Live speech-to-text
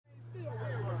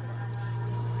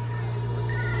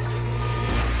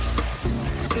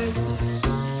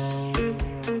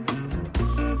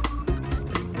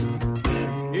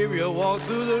walk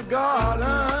through the garden,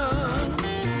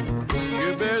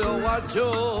 you better watch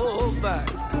your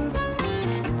back.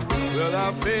 Well,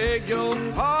 I beg your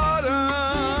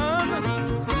pardon,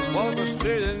 walk a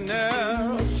straight and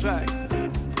narrow track.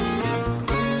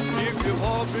 If you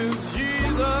walk with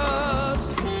Jesus,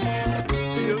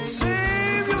 he'll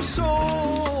save your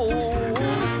soul.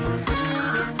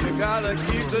 You gotta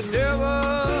keep the devil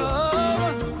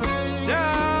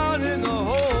down in the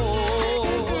hole.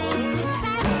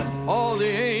 All the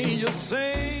angels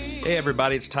sing. Hey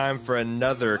everybody, it's time for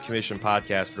another commission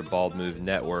podcast for the Bald Move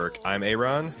Network. I'm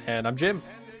Aaron. And I'm Jim.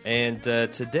 And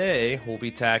today we'll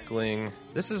be tackling,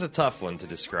 this is a tough one to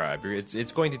describe.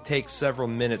 It's going to take several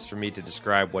minutes for me to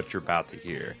describe what you're about to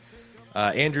hear.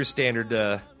 Andrew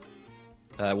Standard,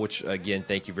 which again,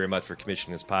 thank you very much for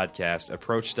commissioning this podcast,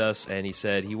 approached us and he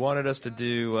said he wanted us to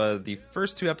do the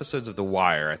first 2 episodes of The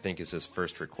Wire, I think is his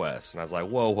first request. And I was like,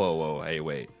 whoa, hey,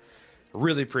 wait.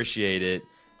 Really appreciate it.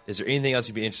 Is there anything else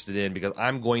you'd be interested in? Because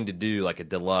I'm going to do like a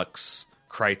deluxe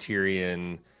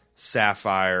Criterion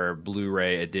Sapphire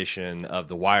Blu-ray edition of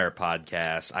the Wire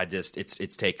podcast.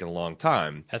 It's taken a long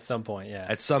time. At some point, yeah.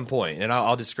 At some point, and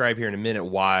I'll describe here in a minute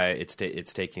why it's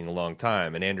taking a long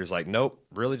time. And Andrew's like, nope,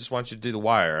 really just want you to do the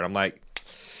Wire. And I'm like,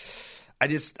 I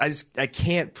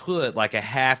can't put like a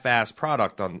half-ass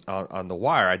product on the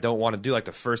Wire. I don't want to do like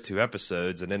the first 2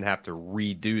 episodes and then have to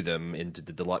redo them into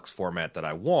the deluxe format that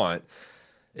I want.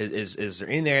 Is there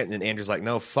anything? And Andrew's like,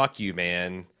 no, fuck you,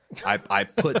 man. I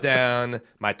put down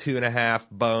my 2.5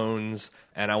 bones,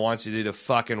 and I want you to do the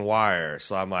fucking Wire.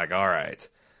 So I'm like, all right.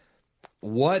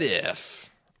 What if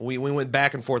we went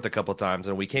back and forth a couple times,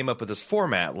 and we came up with this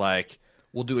format, like,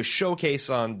 we'll do a showcase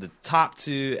on the top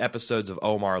 2 episodes of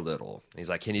Omar Little. He's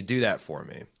like, can you do that for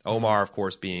me? Omar, of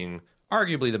course, being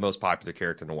arguably the most popular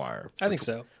character in The Wire. I think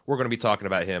so. We're going to be talking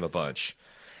about him a bunch.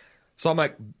 So I'm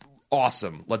like,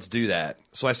 awesome, let's do that.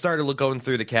 So I started going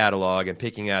through the catalog and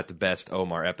picking out the best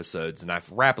Omar episodes, and I've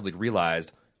rapidly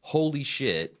realized, holy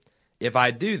shit, if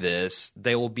I do this,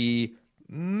 they will be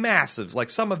massive, like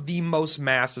some of the most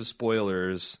massive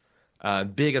spoilers,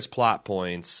 biggest plot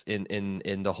points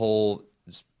in the whole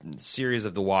series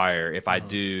of The Wire if I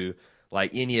do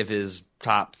like any of his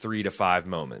top 3 to 5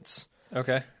 moments.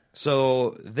 Okay.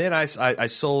 So then I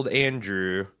sold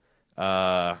Andrew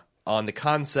on the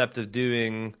concept of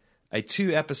doing a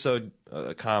 2-episode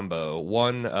combo,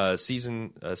 one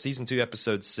season 2,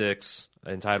 episode 6,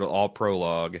 entitled All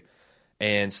Prologue,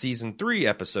 and season 3,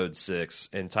 episode 6,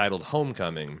 entitled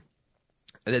Homecoming.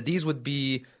 That these would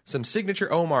be some signature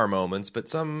Omar moments, but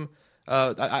some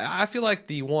I feel like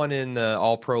the one in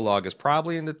All Prologue is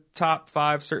probably in the top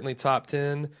 5, certainly top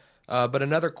 10. But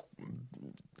another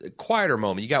quieter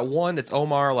moment. You got one that's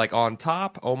Omar like on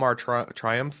top, Omar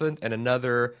triumphant, and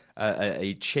another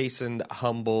a chastened,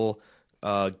 humble,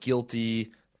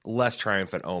 guilty, less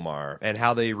triumphant Omar, and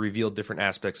how they revealed different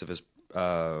aspects of his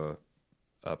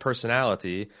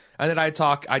personality. And then I'd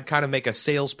kind of make a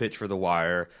sales pitch for The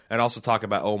Wire, and also talk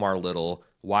about Omar Little,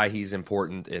 why he's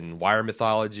important in Wire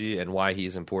mythology and why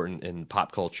he's important in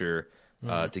pop culture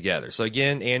together. So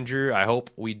again, Andrew, I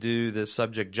hope we do this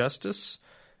subject justice.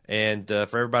 And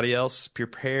for everybody else,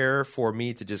 prepare for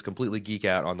me to just completely geek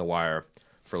out on The Wire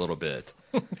for a little bit.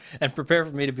 And prepare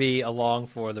for me to be along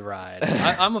for the ride.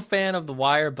 I'm a fan of The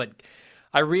Wire, but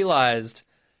I realized,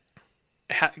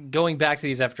 going back to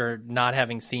these after not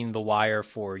having seen The Wire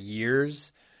for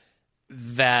years,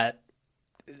 that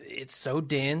it's so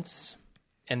dense,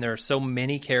 and there are so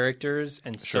many characters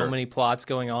and so many plots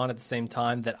going on at the same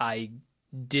time that I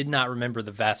did not remember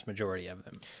the vast majority of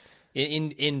them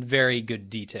in very good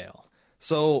detail.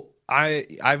 So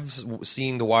I've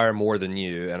seen The Wire more than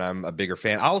you, and I'm a bigger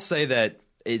fan. I'll say that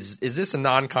is this a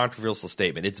non-controversial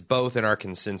statement? It's both in our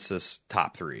consensus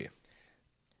top 3.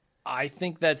 I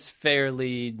think that's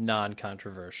fairly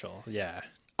non-controversial. Yeah.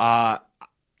 I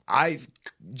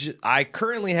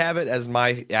currently have it as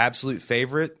my absolute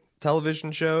favorite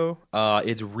television show.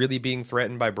 It's really being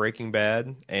threatened by Breaking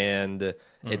Bad, and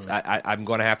it's I'm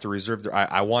going to have to reserve.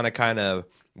 I want to kind of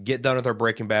get done with our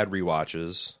Breaking Bad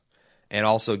rewatches, and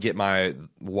also get my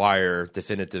Wire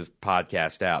definitive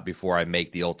podcast out before I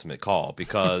make the ultimate call,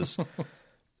 because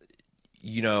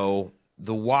The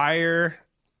Wire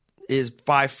is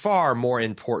by far more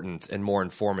important and more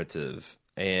informative,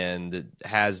 and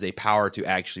has the power to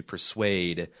actually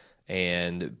persuade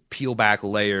and peel back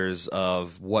layers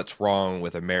of what's wrong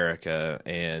with America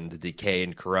and the decay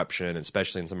and corruption,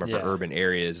 especially in some of our urban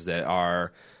areas that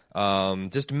are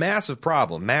just massive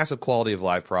problem, massive quality of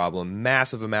life problem,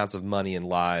 massive amounts of money and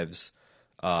lives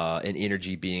and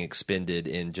energy being expended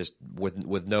in just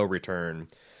with no return.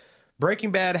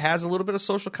 Breaking Bad has a little bit of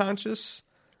social conscience,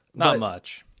 Not but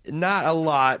much. Not a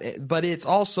lot, but it's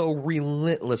also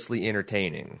relentlessly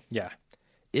entertaining. Yeah.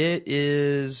 It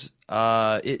is.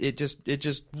 It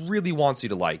just really wants you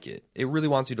to like it. It really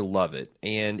wants you to love it,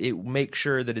 and it makes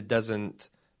sure that it doesn't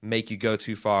make you go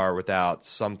too far without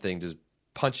something just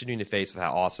punching you in the face with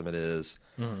how awesome it is.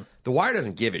 Mm-hmm. The Wire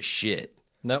doesn't give a shit.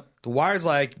 Nope. The Wire's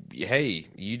like, hey,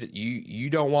 you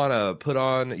don't want to put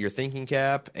on your thinking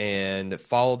cap and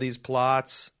follow these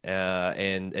plots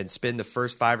and spend the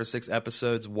first 5 or 6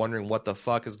 episodes wondering what the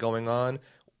fuck is going on.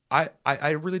 I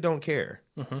really don't care.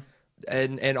 Mm-hmm.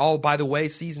 And oh, by the way,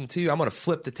 season 2, I'm going to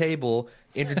flip the table,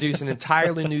 introduce an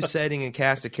entirely new setting and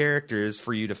cast of characters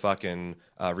for you to fucking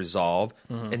resolve.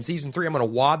 Mm-hmm. And season 3, I'm going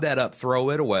to wad that up, throw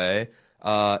it away.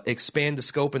 Expand the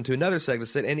scope into another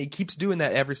segment, and it keeps doing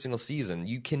that every single season.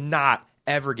 You cannot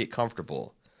ever get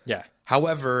comfortable. Yeah.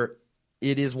 However,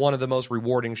 it is one of the most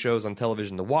rewarding shows on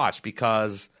television to watch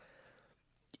because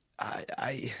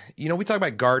we talk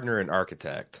about gardener and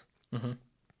architect, mm-hmm.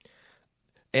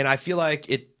 and I feel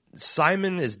like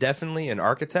Simon is definitely an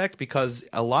architect because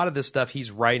a lot of this stuff he's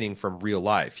writing from real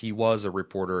life. He was a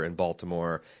reporter in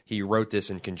Baltimore. He wrote this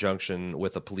in conjunction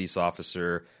with a police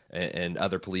officer and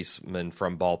other policemen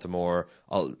from Baltimore.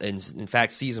 And in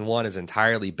fact, season 1 is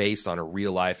entirely based on a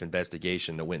real-life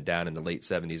investigation that went down in the late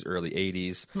 70s, early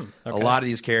 80s. Okay. A lot of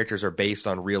these characters are based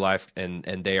on real life, and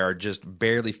they are just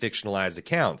barely fictionalized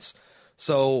accounts.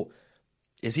 So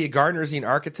is he a gardener? Is he an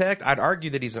architect? I'd argue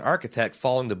that he's an architect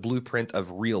following the blueprint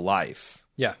of real life.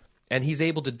 Yeah. And he's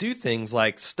able to do things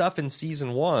like stuff in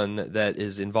season 1 that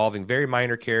is involving very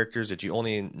minor characters that you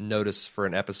only notice for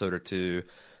an episode or two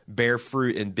bear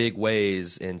fruit in big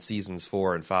ways in seasons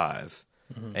 4 and 5.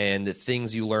 Mm-hmm. And the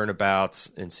things you learn about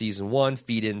in season 1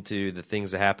 feed into the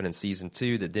things that happen in season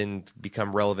 2 that then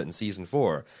become relevant in season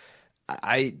 4.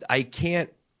 I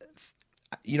can't...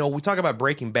 we talk about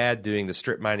Breaking Bad doing the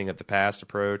strip mining of the past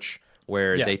approach,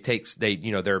 where they're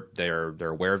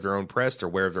aware of their own press, they're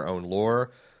aware of their own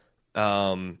lore,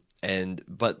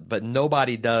 but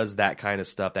nobody does that kind of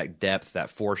stuff, that depth, that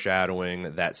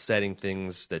foreshadowing, that setting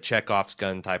things, the Chekhov's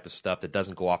gun type of stuff that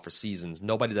doesn't go off for seasons.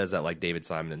 Nobody does that like David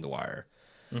Simon in The Wire.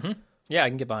 Mm-hmm. Yeah, I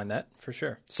can get behind that for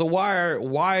sure. So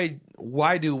why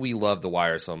do we love The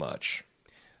Wire so much?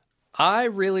 I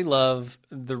really love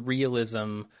the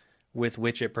realism with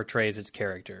which it portrays its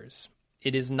characters.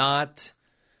 It is not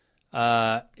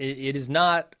it is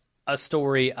not a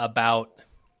story about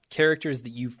characters that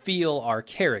you feel are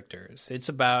characters. It's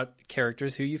about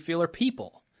characters who you feel are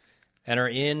people and are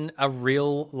in a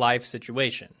real life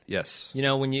situation. Yes.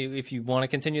 If you want to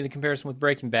continue the comparison with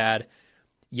Breaking Bad,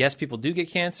 yes, people do get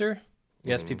cancer.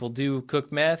 Yes, people do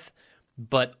cook meth,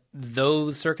 but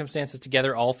those circumstances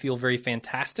together all feel very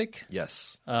fantastic.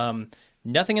 Yes.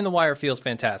 Nothing in The Wire feels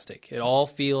fantastic. It all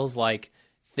feels like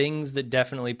things that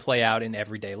definitely play out in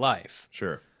everyday life.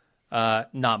 Sure.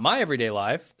 Not my everyday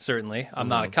life, certainly. I'm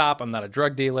not a cop. I'm not a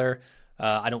drug dealer.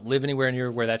 I don't live anywhere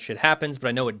near where that shit happens, but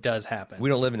I know it does happen. We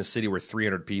don't live in a city where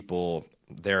 300 people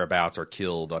thereabouts are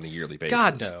killed on a yearly basis.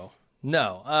 God, no.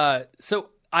 No. So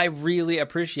I really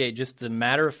appreciate just the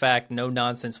matter-of-fact,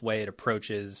 no-nonsense way it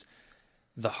approaches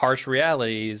the harsh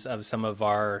realities of some of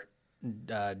our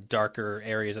darker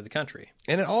areas of the country.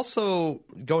 And it also,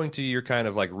 going to your kind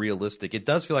of like realistic, it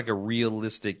does feel like a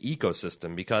realistic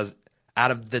ecosystem because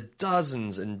out of the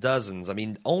dozens and dozens, I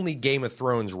mean, only Game of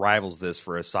Thrones rivals this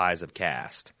for a size of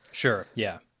cast. Sure,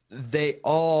 yeah. They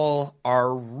all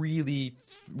are really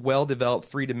well-developed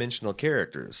three-dimensional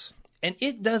characters. And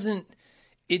it doesn't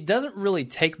really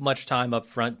take much time up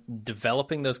front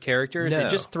developing those characters. No. It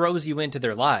just throws you into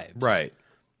their lives. Right.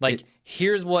 Like,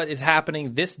 here's what is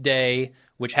happening this day,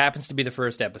 which happens to be the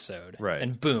first episode. Right.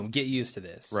 And boom, get used to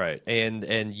this. Right. And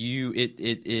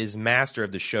it is master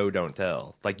of the show don't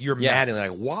tell. Like, you're mad and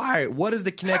like, why? What is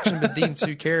the connection between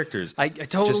two characters? I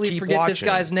totally forget this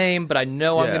guy's name, but I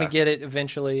know I'm going to get it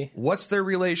eventually. What's their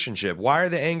relationship? Why are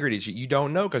they angry at each other? You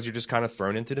don't know because you're just kind of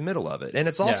thrown into the middle of it. And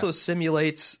it also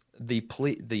simulates the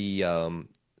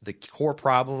core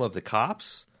problem of the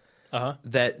cops.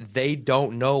 That they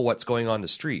don't know what's going on the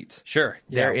street. Sure.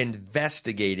 Yeah. They're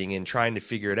investigating and trying to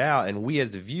figure it out. And we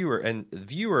as the viewer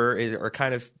are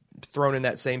kind of thrown in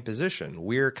that same position.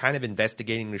 We're kind of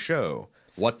investigating the show.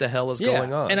 What the hell is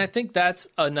going on? And I think that's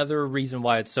another reason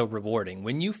why it's so rewarding.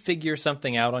 When you figure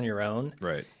something out on your own,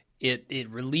 right? It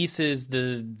releases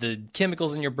the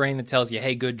chemicals in your brain that tells you,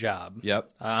 hey, good job. Yep.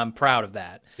 I'm proud of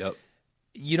that. Yep.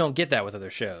 You don't get that with other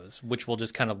shows, which will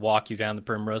just kind of walk you down the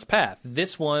primrose path.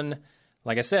 This one,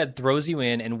 like I said, throws you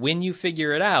in, and when you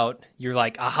figure it out, you're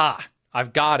like, aha,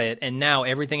 I've got it, and now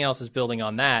everything else is building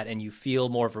on that, and you feel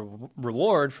more of a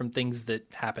reward from things that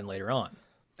happen later on.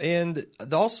 And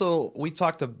also, we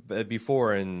talked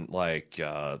before, and like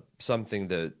something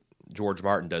that George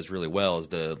Martin does really well is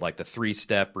the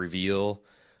 3-step reveal,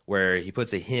 where he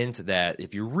puts a hint that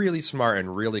if you're really smart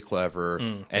and really clever,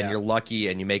 and you're lucky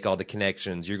and you make all the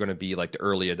connections, you're going to be like the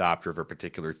early adopter of a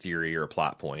particular theory or a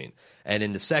plot point. And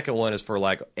then the second one is for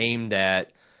like aimed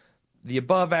at the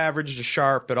above average to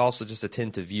sharp, but also just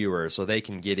attentive viewer, so they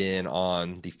can get in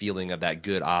on the feeling of that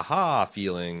good aha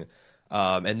feeling.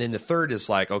 And then the third is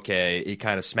like, okay, it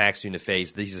kind of smacks you in the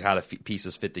face. These are how the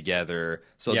pieces fit together.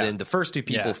 So then the first two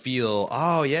people feel,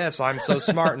 oh, yes, I'm so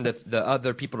smart, and the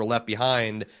other people that are left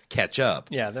behind catch up.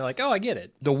 Yeah, they're like, oh, I get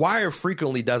it. The Wire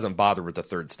frequently doesn't bother with the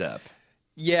third step.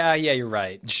 Yeah, you're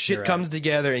right. Shit comes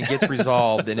together and gets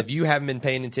resolved. And if you haven't been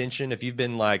paying attention, if you've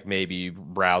been like maybe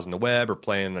browsing the web or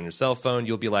playing on your cell phone,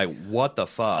 you'll be like, what the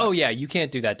fuck? Oh, yeah, you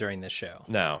can't do that during this show.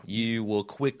 No, you will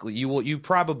quickly, you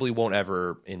probably won't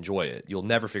ever enjoy it. You'll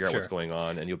never figure out what's going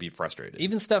on, and you'll be frustrated.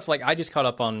 Even stuff like, I just caught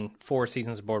up on 4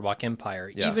 seasons of Boardwalk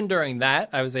Empire. Yeah. Even during that,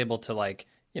 I was able to like,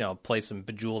 play some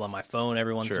Bejeweled on my phone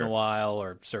every once in a while,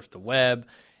 or surf the web,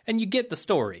 and you get the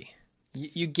story.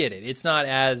 You get it. It's not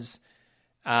as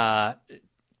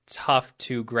tough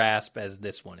to grasp as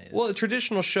this one is. Well, a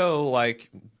traditional show like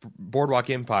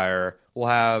Boardwalk Empire will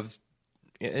have,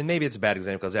 and maybe it's a bad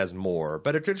example because it has more,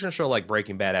 but a traditional show like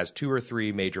Breaking Bad has 2 or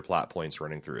 3 major plot points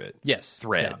running through it. Yes.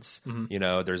 Threads. Yeah.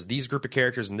 Mm-hmm. There's these group of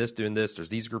characters and this doing this. There's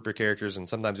these group of characters, and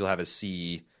sometimes you'll have a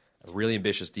C, a really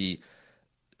ambitious D.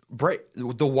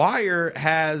 The Wire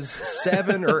has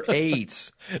 7 or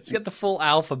 8. It's got the full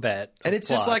alphabet, and it's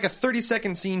plots. just like a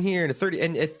 30-second scene here and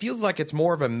and it feels like it's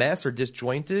more of a mess or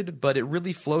disjointed, but it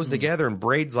really flows together and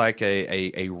braids like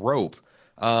a rope.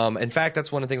 In fact, that's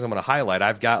one of the things I'm going to highlight.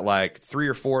 I've got like 3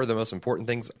 or 4 of the most important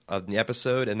things of the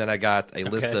episode, and then I got a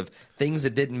list of things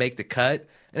that didn't make the cut,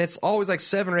 and it's always like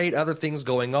 7 or 8 other things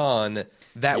going on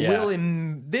that will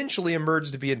eventually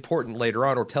emerge to be important later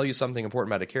on, or tell you something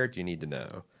important about a character you need to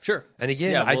know. Sure. And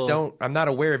again, I'm not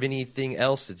aware of anything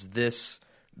else that's this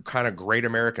kind of great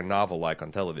American novel like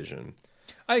on television.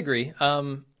 I agree.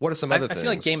 What are some other things? I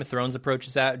feel like Game of Thrones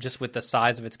approaches that just with the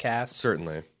size of its cast.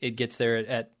 Certainly. It gets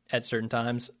there at certain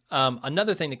times.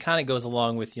 Another thing that kind of goes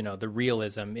along with, the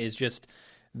realism is just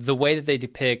the way that they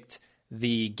depict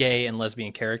the gay and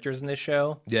lesbian characters in this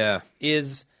show. Yeah.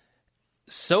 Is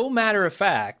so matter of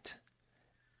fact.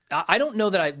 I don't know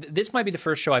that this might be the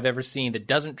first show I've ever seen that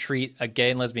doesn't treat a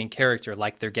gay and lesbian character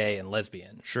like they're gay and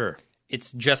lesbian. Sure.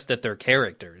 It's just that they're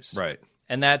characters. Right.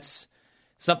 And that's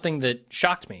something that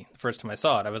shocked me the first time I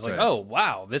saw it. I was like, oh,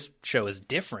 wow, this show is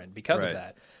different because of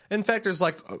that. In fact, there's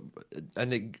like a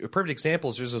perfect example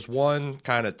is there's this one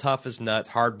kind of tough as nuts,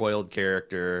 hard-boiled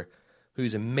character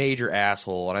who's a major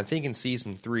asshole. And I think in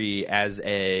season 3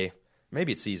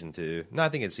 maybe it's season 2. No, I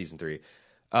think it's season 3.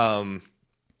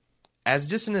 As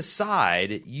just an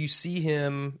aside, you see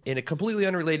him in a completely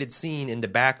unrelated scene in the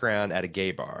background at a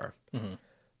gay bar. Mm-hmm.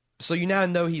 So you now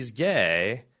know he's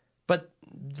gay, but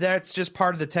that's just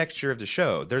part of the texture of the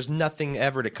show. There's nothing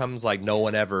ever that comes like no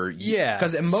one ever. Yeah.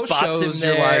 Because in most shows,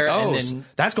 you're like,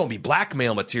 that's going to be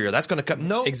blackmail material. That's going to come.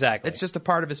 No, exactly. It's just a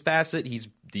part of his facet. He's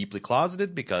deeply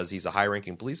closeted because he's a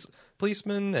high-ranking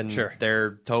policeman, and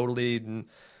they're totally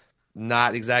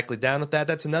not exactly down with that.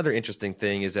 That's another interesting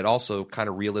thing, is it also kind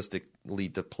of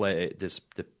realistically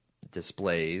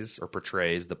displays or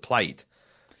portrays the plight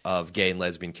of gay and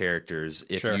lesbian characters.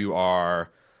 If you are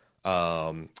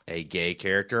a gay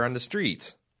character on the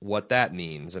street, what that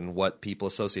means and what people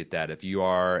associate that. If you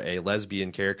are a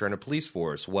lesbian character in a police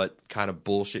force, what kind of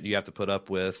bullshit you have to put up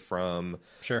with from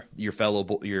your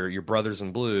fellow your brothers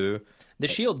in blue. The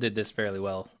Shield did this fairly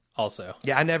well also.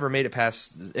 Yeah, I never made it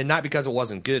past, and not because it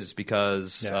wasn't good, it's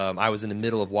because I was in the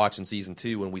middle of watching season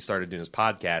 2 when we started doing this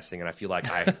podcasting, and I feel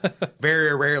like I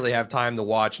very rarely have time to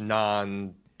watch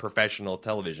non-professional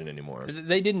television anymore.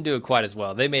 They didn't do it quite as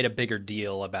well. They made a bigger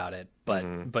deal about it,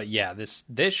 but yeah,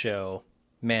 this show,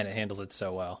 man, it handles it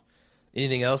so well.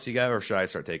 Anything else you got, or should I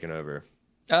start taking over?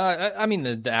 I mean,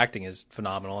 the acting is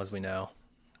phenomenal, as we know.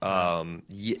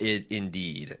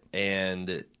 Indeed,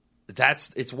 and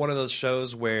it's one of those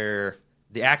shows where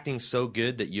the acting's so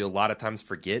good that you a lot of times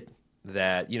forget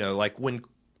that, like when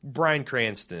Bryan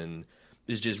Cranston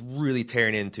is just really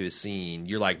tearing into a scene,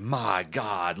 you're like, my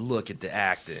God, look at the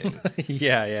acting.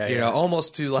 Yeah.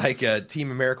 Almost to like a Team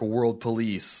America World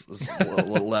Police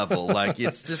level. Like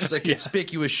it's just a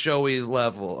conspicuous, showy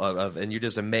level of, and you're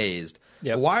just amazed.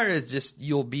 Yep. Wire is just,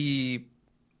 you'll be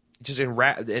just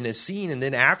in a scene, and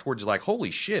then afterwards you're like, holy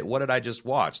shit, what did I just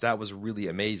watch? That was really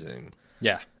amazing.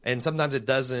 Yeah. And sometimes it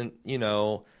doesn't,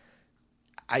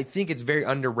 I think it's very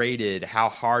underrated how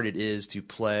hard it is to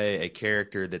play a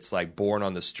character that's like born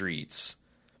on the streets,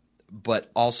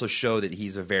 but also show that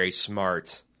he's a very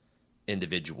smart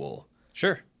individual.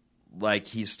 Sure. Like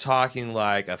he's talking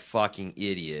like a fucking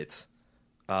idiot,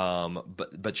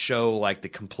 but show like the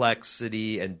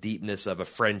complexity and deepness of a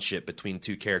friendship between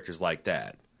two characters like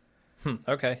that.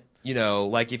 Okay. You know,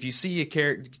 like if you see a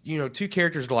character, you know, two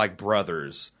characters are like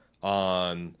brothers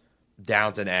on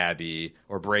Downton Abbey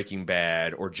or Breaking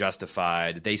Bad or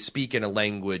Justified. They speak in a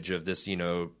language of this, you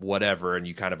know, whatever, and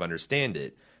you kind of understand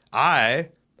it.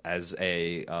 As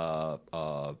a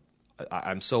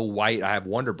I'm so white, I have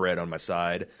Wonder Bread on my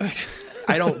side.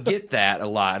 I don't get that a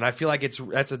lot, and I feel like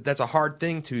that's a hard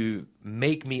thing to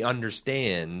make me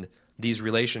understand these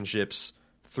relationships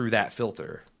through that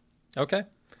filter. Okay.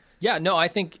 Yeah, no, I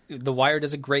think The Wire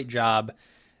does a great job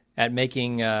at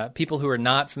making people who are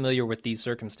not familiar with these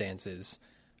circumstances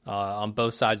on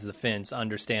both sides of the fence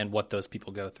understand what those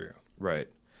people go through. Right.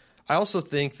 I also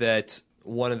think that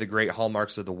one of the great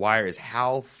hallmarks of The Wire is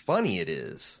how funny it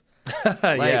is.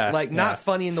 Not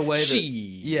funny in the way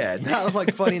that not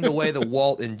like funny in the way that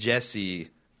Walt and Jesse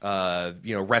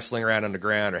wrestling around on the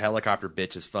ground or helicopter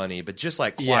bitch is funny, but just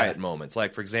like quiet moments.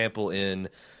 Like for example in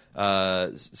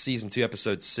season 2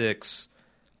 episode 6,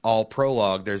 all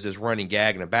prologue, there's this running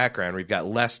gag in the background where you've got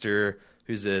Lester,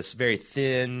 who's this very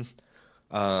thin,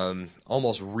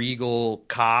 almost regal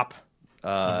cop.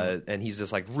 And he's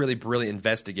this like really brilliant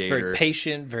investigator, very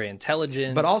patient, very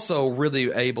intelligent, but also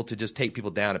really able to just take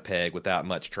people down a peg without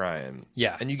much trying.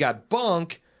 Yeah. And you got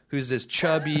Bunk, who's this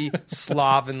chubby,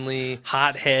 slovenly,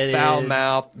 hot-headed,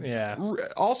 foul-mouthed,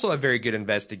 also a very good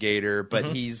investigator, but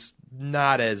he's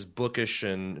not as bookish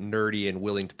and nerdy and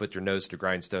willing to put your nose to the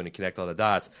grindstone and connect all the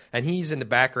dots. And he's in the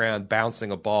background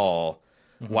bouncing a ball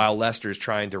while Lester's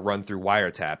trying to run through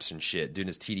wiretaps and shit, doing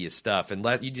his tedious stuff. And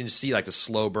you can just see like the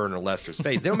slow burn on Lester's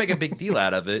face. They don't make a big deal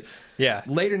out of it. Yeah.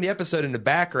 Later in the episode, in the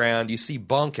background, you see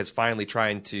Bunk is finally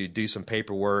trying to do some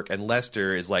paperwork, and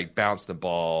Lester is like bouncing the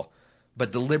ball,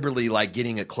 but deliberately like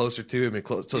getting it closer to him, and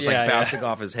so it's like bouncing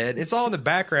off his head. It's all in the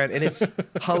background, and it's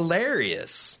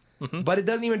hilarious. But it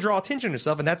doesn't even draw attention to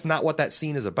itself, and that's not what that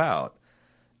scene is about.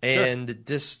 And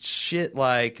this shit,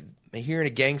 like hearing a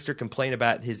gangster complain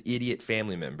about his idiot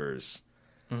family members,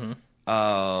 and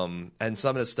some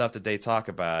of the stuff that they talk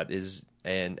about is,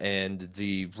 and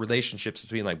the relationships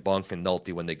between like Bunk and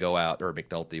Nolte when they go out, or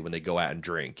McNulty when they go out and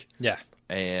drink. Yeah.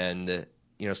 And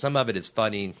you know, some of it is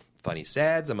funny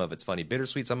sad, some of it's funny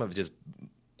bittersweet, some of it just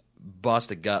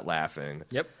bust a gut laughing.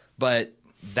 Yep. But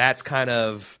that's kind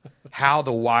of how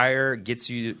The Wire gets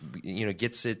you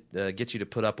to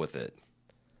put up with it.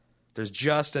 There's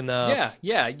just enough.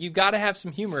 Yeah. You got to have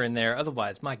some humor in there,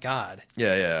 otherwise, my God.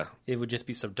 Yeah. It would just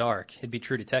be so dark. It'd be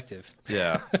True Detective.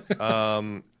 Yeah.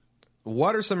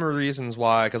 What are some of the reasons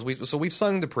why? Because we've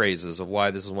sung the praises of why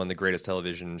this is one of the greatest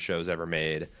television shows ever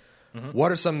made.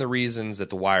 What are some of the reasons that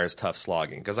The Wire is tough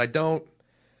slogging? Because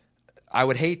I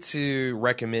would hate to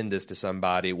recommend this to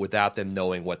somebody without them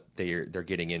knowing what they're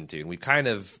getting into. And we've kind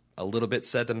of a little bit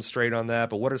set them straight on that,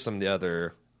 but what are some of the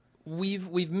other...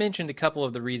 We've mentioned a couple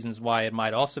of the reasons why it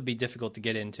might also be difficult to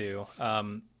get into.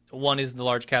 One is the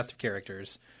large cast of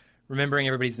characters. Remembering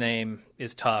everybody's name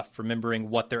is tough.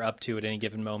 Remembering what they're up to at any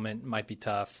given moment might be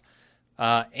tough.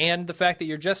 And the fact that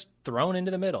you're just thrown into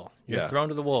the middle. You're thrown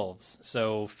to the wolves.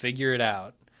 So figure it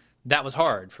out. That was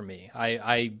hard for me.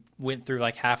 I went through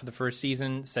like half of the first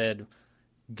season, said,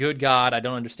 good God, I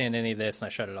don't understand any of this, and I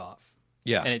shut it off.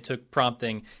 Yeah. And it took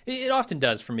prompting. It often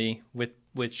does for me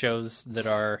with shows that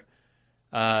are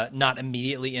not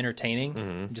immediately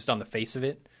entertaining, just on the face of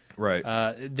it.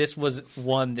 Right. This was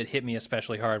one that hit me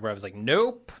especially hard, where I was like,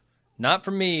 nope, not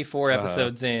for me, 4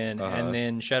 episodes in, and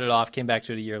then shut it off, came back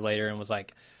to it a year later, and was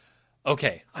like,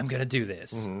 okay, I'm going to do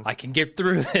this. I can get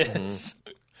through this.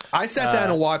 I sat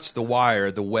down and watched The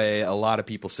Wire the way a lot of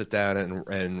people sit down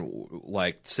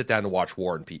and sit down to watch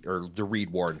War and Peace, or to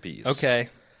read War and Peace. Okay.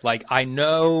 Like, I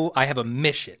know I have a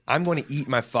mission. I'm going to eat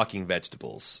my fucking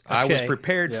vegetables. Okay. I was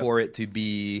prepared for it to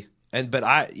be, and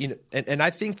I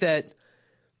think that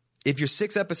if you're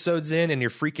 6 episodes in and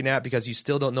you're freaking out because you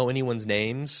still don't know anyone's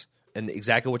names and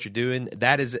exactly what you're doing,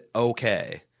 that is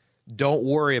okay. Don't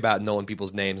worry about knowing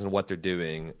people's names and what they're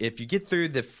doing. If you get through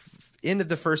the end of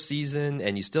the first season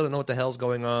and you still don't know what the hell's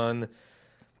going on,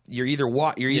 you're either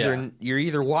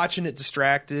watching it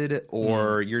distracted,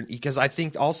 or because I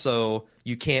think also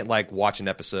you can't like watch an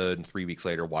episode and 3 weeks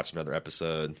later watch another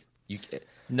episode.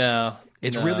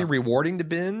 It's really rewarding to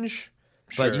binge,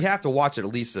 but you have to watch at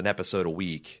least an episode a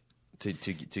week to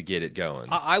get it going.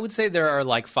 I would say there are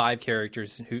like 5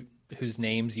 characters whose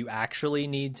names you actually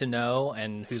need to know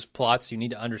and whose plots you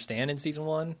need to understand in season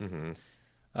 1. Mm-hmm.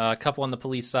 A couple on the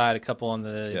police side, a couple on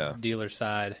the dealer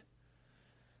side.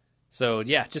 So,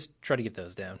 yeah, just try to get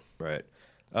those down. Right.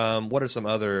 What are some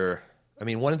other... I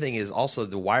mean, one thing is also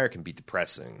The Wire can be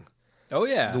depressing. Oh,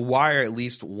 yeah. The Wire, at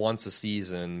least once a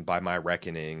season, by my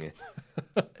reckoning,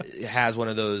 has one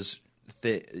of those...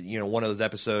 one of those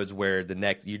episodes where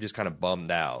you're just kind of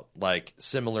bummed out, like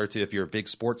similar to if you're a big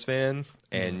sports fan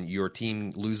and your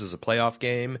team loses a playoff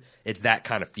game. It's that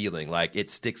kind of feeling. Like it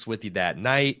sticks with you that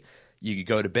night. You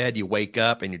go to bed, you wake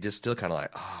up, and you're just still kind of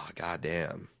like, oh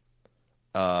goddamn.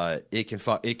 It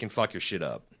can fuck your shit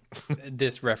up.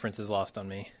 This reference is lost on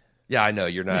me. Yeah, I know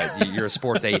you're not. You're a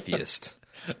sports atheist.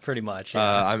 Pretty much.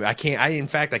 Yeah. I can't. In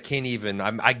fact, I can't even.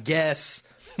 I guess.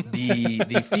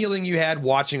 The feeling you had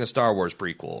watching a Star Wars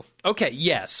prequel. Okay,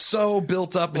 yes. So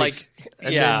built up and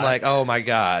then like, oh my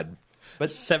god.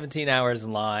 But 17 hours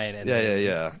in line and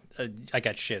I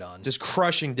got shit on. Just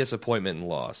crushing disappointment and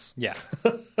loss. Yeah.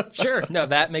 Sure. No,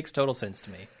 that makes total sense to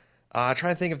me. Trying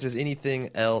to think if there's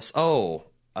anything else. Oh,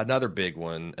 another big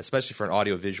one, especially for an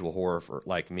audiovisual horror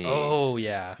like me. Oh,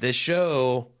 yeah. This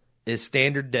show is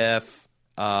standard def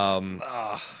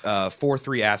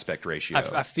 4:3 aspect ratio.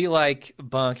 I feel like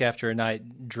Bunk after a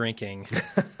night drinking,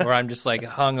 where I'm just like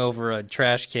hung over a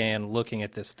trash can looking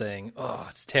at this thing. Oh,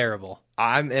 it's terrible.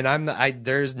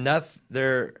 There's nothing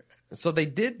there. So they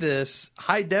did this.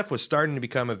 High def was starting to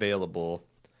become available,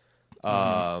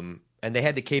 and they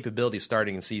had the capability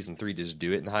starting in season 3 to just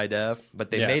do it in high def.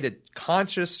 But they made a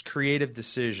conscious, creative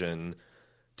decision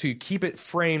to keep it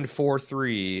framed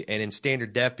 4:3 and in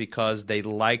standard def because they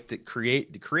liked it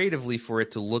creatively for it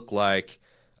to look like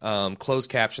closed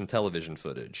caption television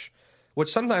footage, which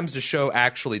sometimes the show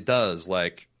actually does,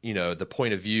 like, you know, the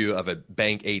point of view of a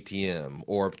bank ATM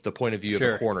or the point of view of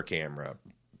a corner camera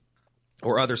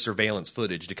or other surveillance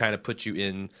footage to kind of put you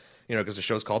in, you know, because the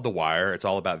show's called The Wire. It's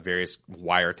all about various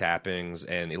wiretappings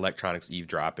and electronics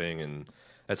eavesdropping, and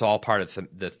that's all part of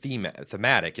the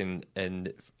thematic. And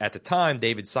at the time,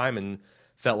 David Simon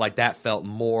felt like that felt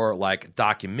more like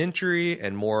documentary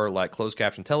and more like closed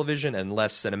caption television and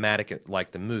less cinematic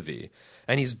like the movie.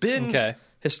 And he's been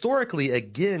historically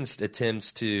against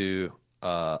attempts to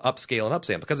upscale and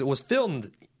upsample because it was filmed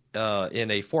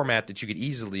in a format that you could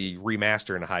easily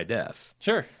remaster in high def.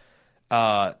 Sure.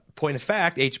 Point of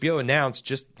fact, HBO announced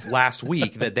just last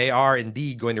week that they are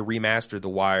indeed going to remaster The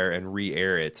Wire and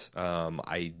re-air it.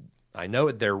 I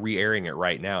know they're re-airing it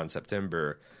right now in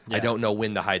September. Yeah. I don't know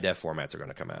when the high def formats are going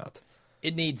to come out.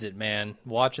 It needs it, man.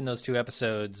 Watching those 2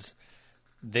 episodes,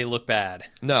 they look bad.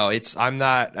 No,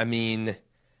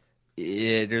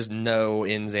 there's no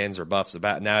ins, ands, or buffs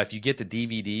about. Now, if you get the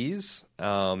DVDs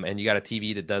and you got a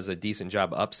TV that does a decent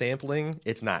job of upsampling,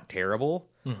 it's not terrible.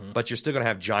 Mm-hmm. But you're still going to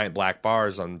have giant black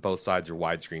bars on both sides of your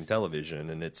widescreen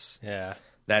television, and that's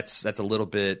a little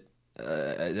bit.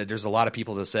 There's a lot of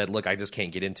people that said, "Look, I just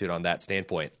can't get into it on that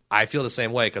standpoint." I feel the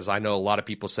same way because I know a lot of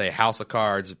people say House of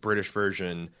Cards British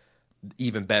version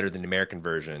even better than the American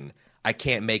version. I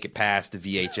can't make it past the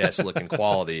VHS looking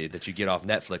quality that you get off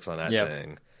Netflix on that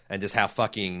thing, and just how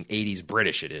fucking 80s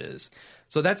British it is.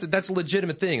 So that's a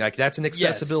legitimate thing. Like that's an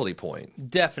accessibility point.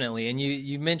 Definitely. And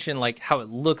you mentioned like how it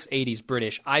looks 80s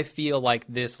British. I feel like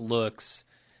this looks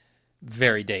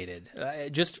very dated.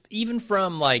 Just even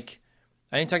from like,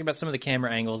 I didn't talk about some of the camera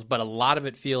angles, but a lot of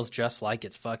it feels just like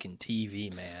it's fucking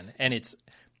TV, man. And it's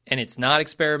not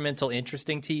experimental,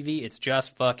 interesting TV. It's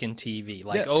just fucking TV.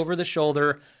 Like over the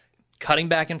shoulder, cutting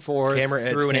back and forth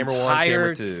through an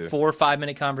entire 4 or 5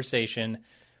 minute conversation.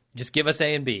 Just give us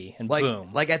A and B, and boom.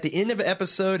 Like at the end of an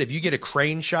episode, if you get a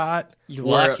crane shot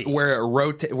where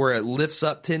it lifts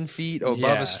up 10 feet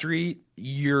above a street,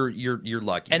 you're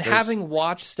lucky. And having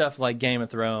watched stuff like Game of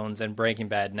Thrones and Breaking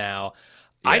Bad now,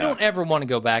 I don't ever want to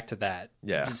go back to that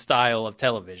style of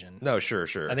television. No, sure.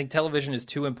 I think television is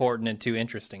too important and too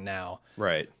interesting now.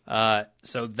 Right.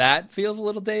 So that feels a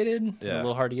little dated, a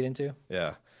little hard to get into.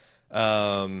 Yeah.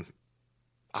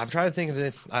 I'm trying to think of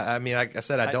it. I mean, like I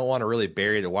said, I don't want to really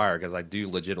bury The Wire because I do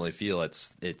legitimately feel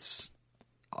it's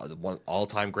one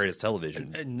all-time greatest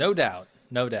television. No doubt.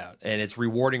 And it's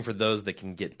rewarding for those that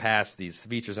can get past these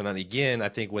features. And then again, I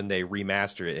think when they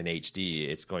remaster it in HD,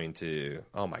 it's going to,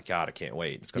 oh my God, I can't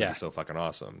wait. It's going to be so fucking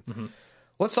awesome. Mm-hmm.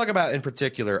 Let's talk about, in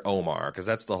particular, Omar, because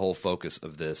that's the whole focus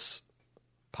of this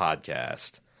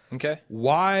podcast. Okay.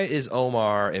 Why is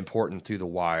Omar important to The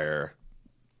Wire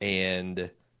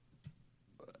and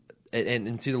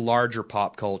to the larger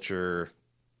pop culture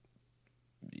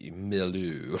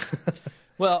milieu?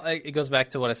 Well, it goes back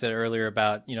to what I said earlier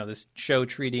about, you know, this show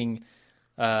treating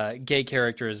gay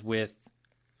characters with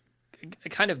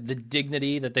kind of the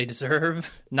dignity that they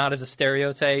deserve, not as a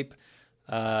stereotype,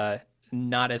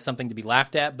 not as something to be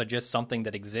laughed at, but just something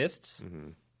that exists.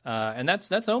 And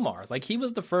that's Omar. Like, he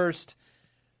was the first.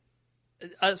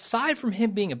 Aside from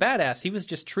him being a badass, he was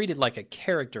just treated like a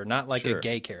character, not like a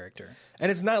gay character.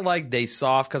 And it's not like they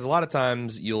soft, because a lot of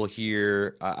times you'll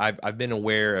hear, I've been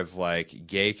aware of like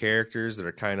gay characters that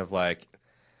are kind of like,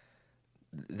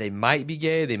 they might be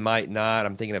gay, they might not.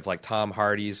 I'm thinking of like Tom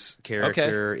Hardy's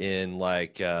character in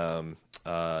like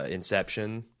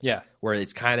Inception. Yeah. Where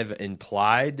it's kind of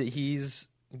implied that he's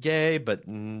gay, but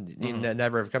he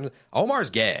never ever comes. Omar's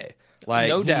gay. Like,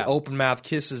 no he doubt. open mouth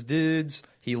kisses dudes.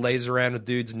 He lays around with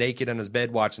dudes naked on his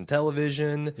bed watching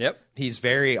television. Yep. He's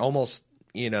very almost,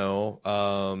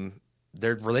 their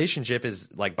relationship is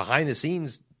like behind the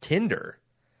scenes tender.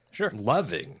 Sure.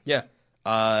 Loving. Yeah.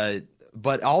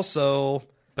 But also,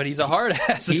 But he's a hard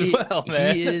ass as well,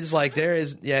 man. he is like,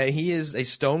 he is a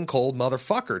stone cold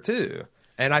motherfucker too.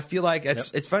 And I feel like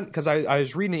it's fun because I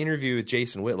was reading an interview with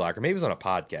Jason Whitlock, or maybe it was on a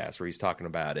podcast where he's talking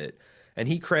about it. And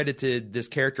he credited this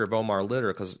character of Omar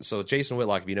Litter so Jason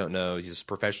Whitlock, if you don't know, he's a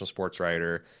professional sports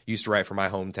writer. Used to write for my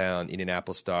hometown,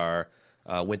 Indianapolis Star.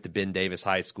 Went to Ben Davis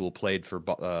High School, played for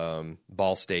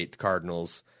Ball State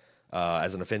Cardinals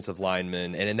as an offensive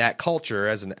lineman. And in that culture,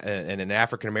 as an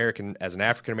African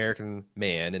American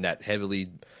man in that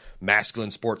heavily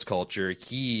masculine sports culture,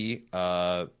 he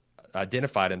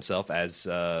identified himself as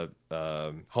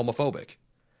homophobic.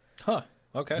 Huh.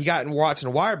 Okay. He got watching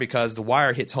The Wire because The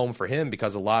Wire hits home for him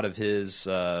because a lot of his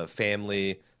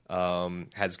family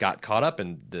has got caught up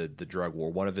in the drug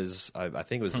war. One of his, I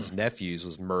think it was his nephews,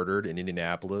 was murdered in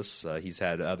Indianapolis. He's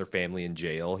had other family in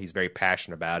jail. He's very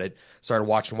passionate about it. Started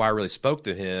watching Wire, really spoke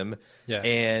to him. Yeah.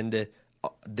 And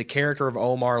the character of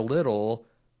Omar Little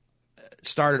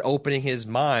started opening his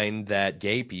mind that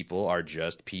gay people are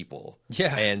just people.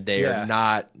 Yeah. And they are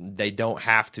not, they don't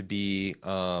have to be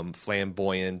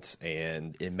flamboyant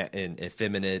and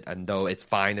effeminate, and though it's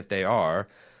fine if they are.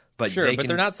 But sure, but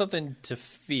they're not something to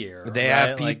fear. They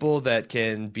have people that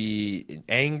can be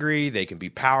angry, they can be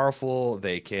powerful,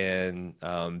 they can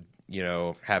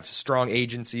have strong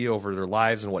agency over their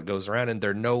lives and what goes around, and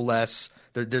they're no less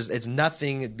it's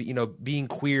nothing, being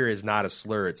queer is not a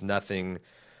slur. It's nothing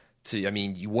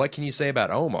what can you say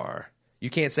about Omar? You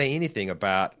can't say anything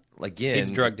about, again, he's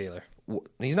a drug dealer.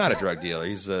 He's not a drug dealer.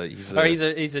 He's a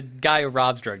guy who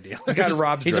robs drug dealers. He's a guy who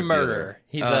robs he's drug a murderer.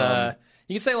 Dealer.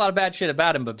 You can say a lot of bad shit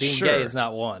about him, but being gay is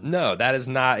not one. No, that is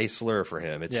not a slur for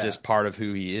him. It's just part of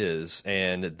who he is,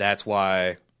 and that's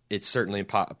why it's certainly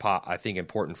I think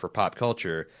important for pop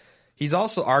culture. He's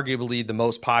also arguably the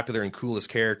most popular and coolest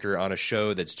character on a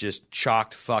show that's just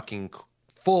chocked fucking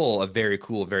full of very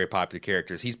cool, very popular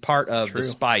characters. He's part of the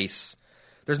spice.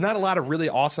 There's not a lot of really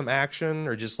awesome action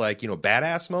or just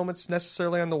badass moments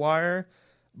necessarily on The Wire,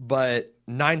 but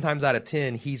 9 times out of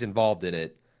 10, he's involved in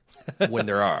it when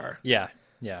there are. Yeah.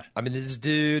 I mean, this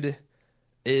dude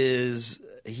is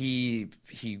he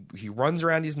runs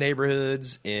around these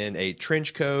neighborhoods in a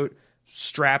trench coat,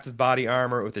 strapped with body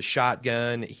armor, with a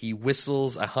shotgun. He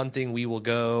whistles a hunting "We Will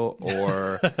Go"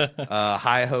 or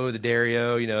 "Hi Ho the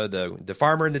Dario," the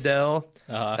farmer in the dell.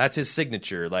 That's his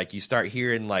signature. Like, you start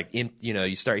hearing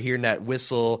you start hearing that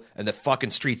whistle, and the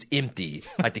fucking street's empty.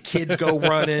 Like, the kids go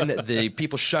running, the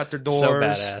people shut their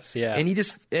doors. So badass, yeah. And he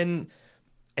just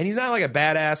and he's not like a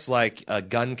badass, like a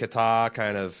gun kata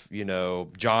kind of,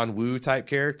 John Woo type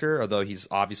character, although he's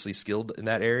obviously skilled in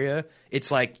that area.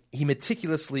 It's like he's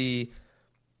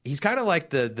kind of like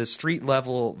the street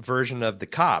level version of the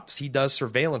cops. He does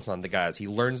surveillance on the guys. He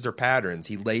learns their patterns.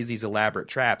 He lays these elaborate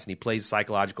traps, and he plays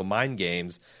psychological mind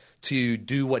games to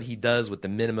do what he does with the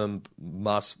minimum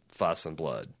muss, fuss, and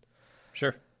blood.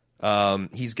 Sure.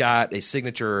 He's got a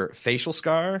signature facial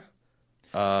scar.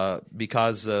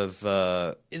 Because of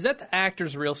is that the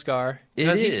actor's real scar?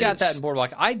 Because he's got that in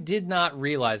Boardwalk. I did not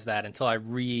realize that until I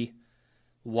rewatched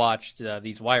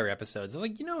these Wire episodes. I was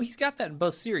like, he's got that in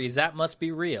both series. That must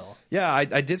be real. Yeah,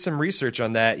 I did some research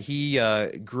on that. He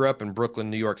grew up in Brooklyn,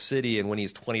 New York City, and when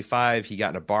he's 25, he got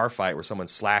in a bar fight where someone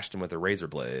slashed him with a razor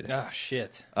blade. Ah,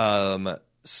 shit.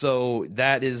 So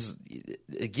that is,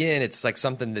 again, it's like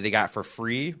something that they got for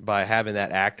free by having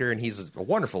that actor, and he's a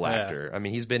wonderful actor. I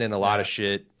mean, he's been in a lot of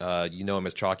shit. You know him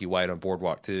as Chalky White on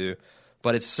Boardwalk too,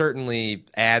 but it certainly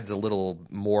adds a little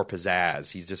more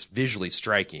pizzazz. He's just visually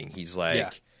striking. He's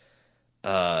like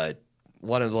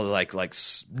one of the like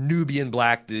Nubian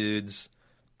black dudes,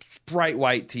 bright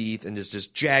white teeth, and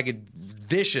just jagged,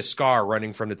 vicious scar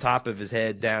running from the top of his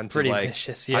head down to pretty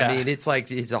vicious. Yeah, I mean, it's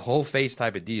a whole face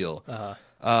type of deal.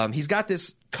 He's got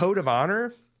this code of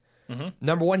honor. Mm-hmm.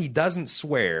 Number one, he doesn't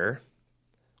swear,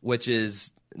 which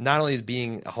is not only is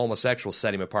being a homosexual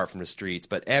set him apart from the streets,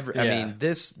 but I mean,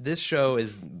 this show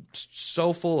is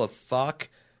so full of fuck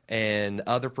and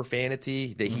other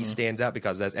profanity that he stands out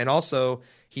because that's, and also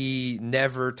he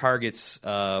never targets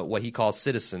what he calls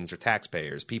citizens or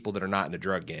taxpayers, people that are not in the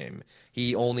drug game.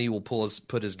 He only will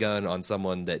put his gun on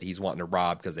someone that he's wanting to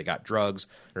rob because they got drugs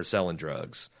or selling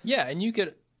drugs. Yeah, and you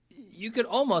could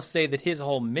almost say that his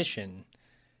whole mission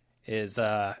is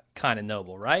kind of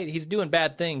noble, right? He's doing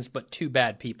bad things, but to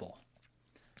bad people.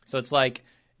 So it's like,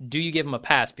 do you give him a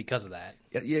pass because of that?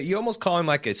 You almost call him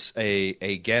like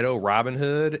a ghetto Robin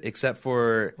Hood, except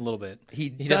for A little bit. He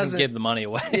doesn't doesn't give the money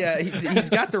away. Yeah, he's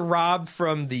got to rob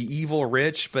from the evil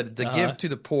rich, but to give to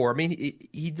the poor. I mean,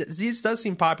 he does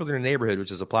seem popular in the neighborhood,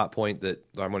 which is a plot point that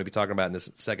I'm going to be talking about in this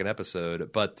second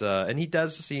episode. But and he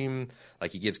does seem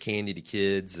like he gives candy to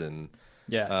kids and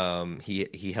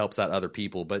he helps out other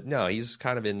people. But no, he's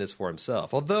kind of in this for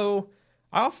himself. Although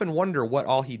I often wonder what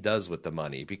all he does with the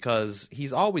money, because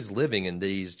he's always living in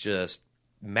these just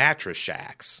mattress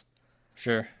shacks.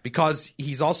 Sure. Because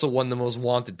he's also one of the most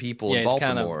wanted people in Baltimore.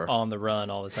 He's Baltimore. kind of on the run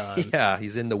all the time. Yeah,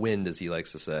 he's in the wind, as he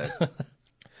likes to say.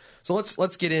 So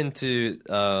let's get into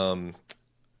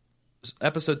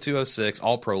episode 206,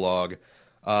 all prologue.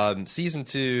 Season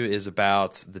 2 is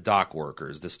about the dock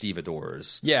workers, the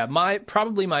stevedores. Yeah,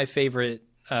 probably my favorite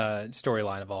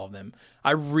storyline of all of them.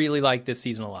 I really like this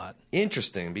season a lot.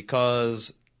 Interesting,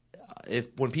 because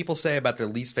when people say about their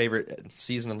least favorite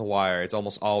season of The Wire, it's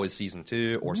almost always season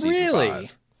 2 or season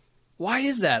 5. Why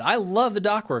is that? I love the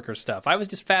dock worker stuff. I was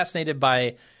just fascinated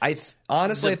by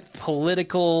honestly the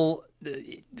political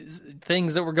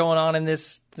things that were going on in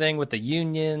this thing with the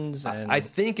unions. And I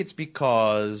think it's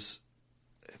because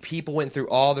people went through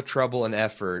all the trouble and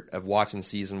effort of watching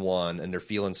season 1, and they're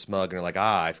feeling smug, and they're like,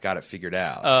 I've got it figured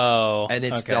out. Oh, and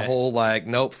it's okay. the whole like,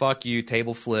 nope, fuck you,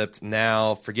 table flipped.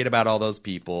 Now forget about all those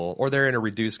people, or they're in a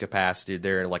reduced capacity.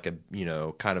 They're in like a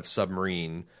kind of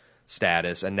submarine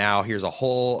status, and now here's a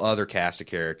whole other cast of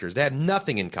characters. They have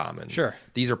nothing in common. Sure,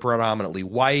 these are predominantly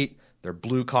white. They're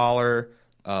blue collar.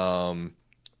 They're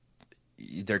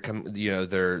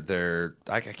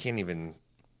I can't even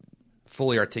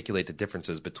fully articulate the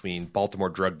differences between Baltimore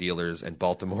drug dealers and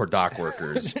Baltimore dock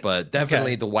workers, but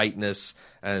definitely the whiteness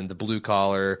and the blue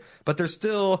collar. But there's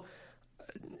still,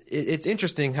 it's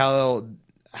interesting how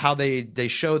they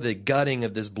show the gutting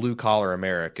of this blue collar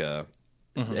America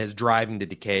as driving the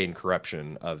decay and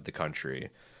corruption of the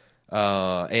country.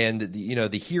 And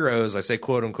the heroes, I say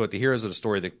quote unquote, the heroes of the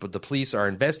story, the police are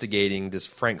investigating this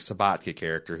Frank Sabatka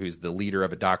character, who's the leader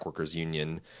of a dock workers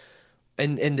union.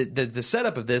 And the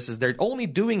setup of this is they're only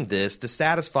doing this to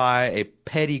satisfy a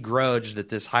petty grudge that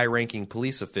this high-ranking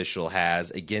police official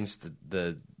has against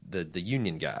the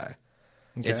union guy.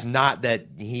 Okay. It's not that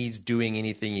he's doing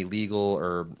anything illegal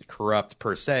or corrupt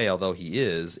per se, although he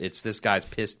is. It's this guy's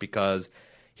pissed because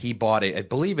he bought I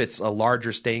believe it's a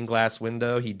larger stained glass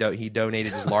window. He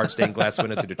donated his large stained glass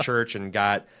window to the church and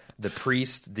got the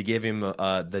priest to give him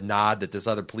the nod that this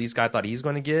other police guy thought he's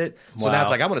going to get. So now it's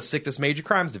like, I'm going to stick this major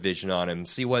crimes division on him,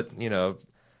 see what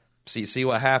see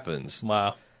what happens.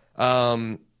 Wow.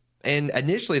 And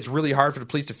initially, it's really hard for the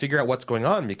police to figure out what's going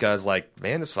on because, like,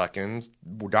 man, this fucking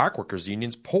dock workers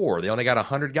union's poor. They only got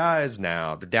 100 guys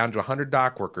now. They're down to 100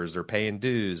 dock workers. They're paying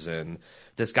dues, and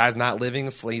this guy's not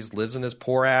living. He lives in this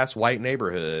poor ass white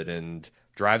neighborhood and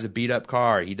drives a beat up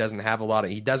car. He doesn't have a lot of.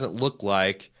 He doesn't look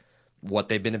like what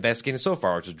they've been investigating so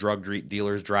far, which is drug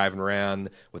dealers driving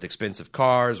around with expensive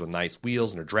cars with nice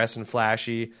wheels and are dressing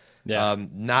flashy. Yeah.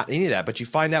 Not any of that. But you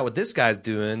find out what this guy's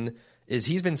doing is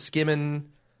he's been skimming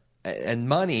and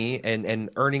money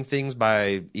and earning things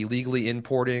by illegally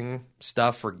importing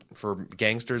stuff for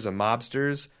gangsters and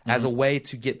mobsters as a way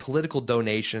to get political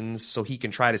donations so he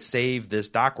can try to save this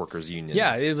dock workers union.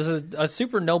 Yeah, it was a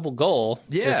super noble goal.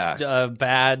 Yeah. Just a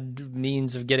bad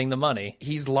means of getting the money.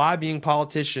 He's lobbying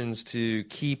politicians to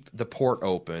keep the port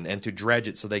open and to dredge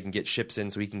it so they can get ships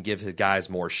in so he can give his guys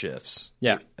more shifts.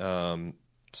 Yeah.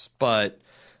 But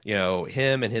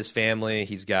him and his family,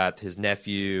 he's got his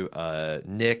nephew,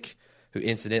 Nick, who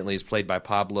incidentally is played by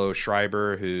Pablo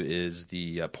Schreiber, who is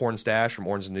the porn stash from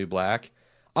Orange is the New Black.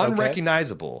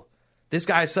 Unrecognizable. This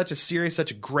guy is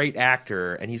such a great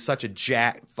actor, and he's such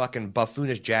a fucking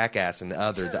buffoonish jackass and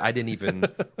other that I didn't even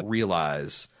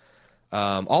realize.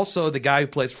 Also, the guy who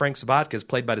plays Frank Sabatka is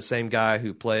played by the same guy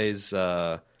who plays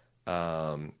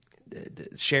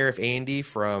Sheriff Andy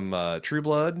from True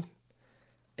Blood.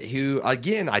 Who,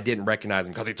 again, I didn't recognize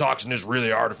him because he talks in this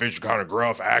really artificial kind of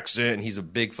gruff accent, and he's a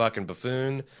big fucking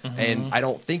buffoon. And I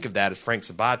don't think of that as Frank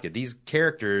Sabatka. These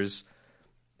characters,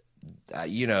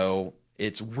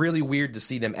 it's really weird to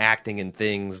see them acting in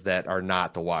things that are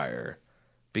not The Wire,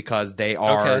 because they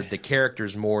are the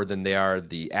characters more than they are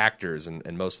the actors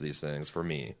in most of these things for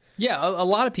me. Yeah, a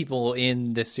lot of people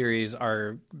in this series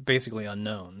are basically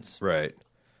unknowns. Right.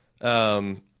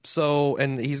 So,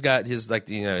 and he's got his, like,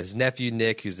 you know, his nephew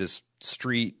Nick, who's this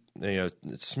street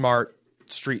smart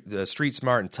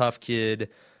and tough kid,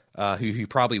 who he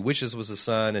probably wishes was his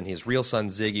son, and his real son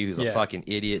Ziggy, who's a fucking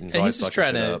idiot, and he's always just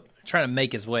fucking trying to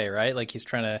make his way, right? Like, he's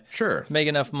trying to make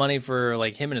enough money for,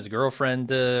 like, him and his girlfriend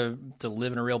to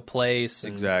live in a real place.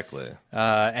 And, exactly.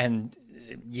 And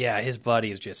yeah, his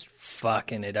buddy is just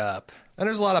fucking it up. And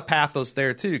there's a lot of pathos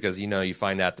there too, because you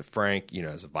find out that Frank,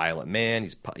 is a violent man.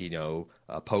 He's poked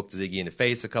Ziggy in the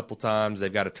face a couple times.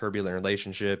 They've got a turbulent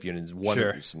relationship. A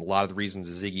lot of the reasons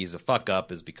Ziggy is a fuck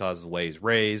up is because of the way he's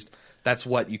raised. That's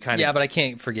what you kind of... Yeah, but I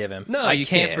can't forgive him. No, I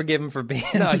can't forgive him for being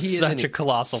such a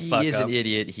colossal fuck up. He is an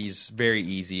idiot. He's very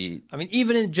easy. I mean,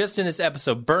 even in this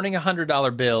episode, burning a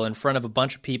 $100 bill in front of a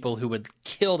bunch of people who would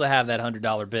kill to have that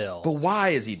 $100 bill. But why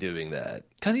is he doing that?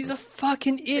 Because he's a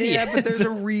fucking idiot. Yeah, but there's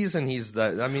a reason he's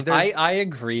that. I mean, I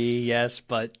agree, yes,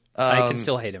 but I can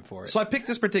still hate him for it. So I picked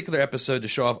this particular episode to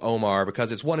show off Omar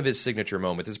because it's one of his signature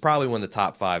moments. It's probably one of the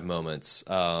top 5 moments.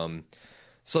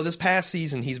 So this past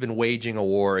season, he's been waging a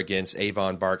war against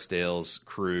Avon Barksdale's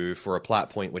crew for a plot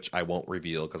point, which I won't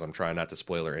reveal because I'm trying not to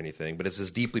spoil or anything. But it's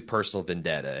this deeply personal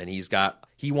vendetta, and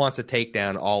he wants to take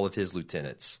down all of his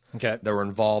lieutenants that were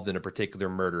involved in a particular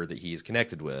murder that he is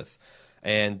connected with.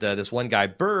 And this one guy,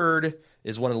 Bird,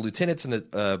 is one of the lieutenants in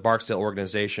the Barksdale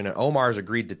organization, and Omar's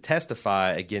agreed to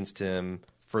testify against him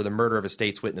for the murder of a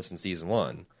state's witness in season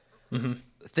 1. Mm-hmm.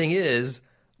 The thing is,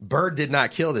 Bird did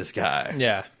not kill this guy.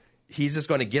 Yeah. He's just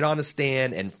going to get on the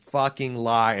stand and fucking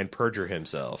lie and perjure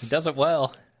himself. He does it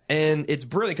well. And it's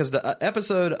brilliant because the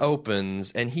episode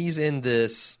opens and he's in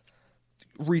this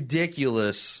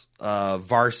ridiculous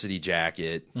varsity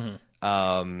jacket.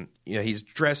 Mm-hmm. He's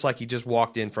dressed like he just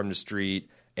walked in from the street,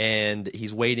 and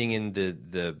he's waiting in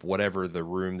the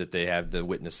room that they have the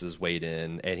witnesses wait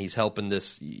in, and he's helping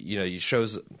this. He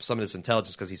shows some of this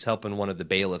intelligence because he's helping one of the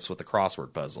bailiffs with the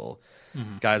crossword puzzle.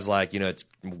 Mm-hmm. Guy's like, it's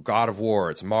God of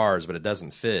War, it's Mars, but it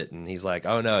doesn't fit. And he's like,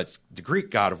 oh no, it's the Greek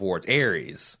God of War, it's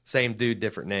Ares. Same dude,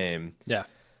 different name. Yeah.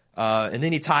 And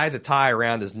then he ties a tie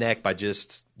around his neck by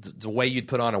just the way you'd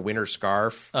put on a winter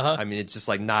scarf. Uh-huh. I mean, it's just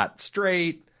like not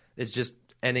straight. It's just,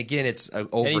 and again, it's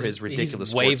over his ridiculous.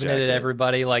 He's waving it at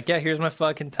everybody like, yeah, here's my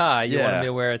fucking tie. You want me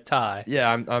to wear a tie? Yeah,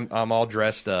 I'm all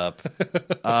dressed up,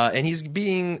 and he's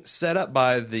being not set up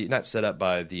by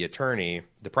the attorney,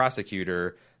 the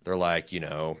prosecutor. They're like,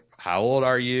 how old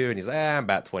are you? And he's like, I'm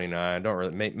about 29. Don't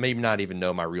really, maybe not even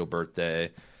know my real birthday.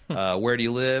 Where do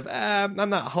you live? I'm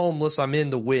not homeless. I'm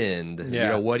in the wind.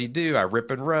 Yeah. What do you do? I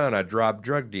rip and run. I drop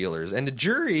drug dealers. And the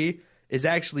jury is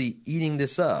actually eating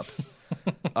this up.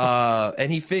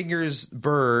 And he figures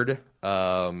Bird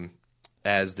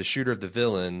as the shooter of the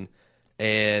villain.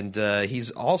 And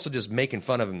he's also just making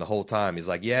fun of him the whole time. He's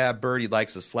like, yeah, Bird, he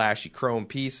likes his flashy chrome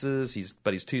pieces.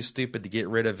 But he's too stupid to get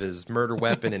rid of his murder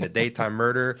weapon in a daytime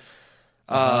murder.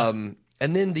 And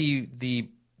then the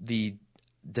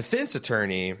defense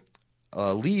attorney,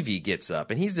 Levy, gets up.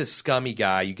 And he's this scummy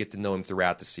guy. You get to know him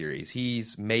throughout the series.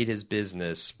 He's made his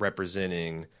business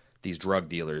representing these drug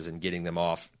dealers and getting them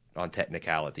off on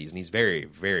technicalities. And he's very,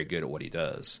 very good at what he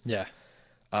does. Yeah.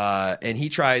 And he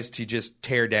tries to just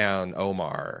tear down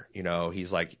Omar.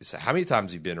 He's like, so how many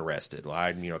times have you been arrested?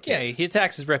 Well, he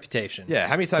attacks his reputation. Yeah,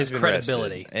 how many times his have you been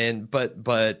credibility. Arrested?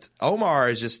 But Omar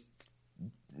is just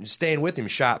staying with him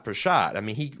shot per shot. I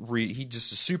mean, he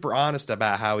just is super honest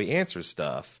about how he answers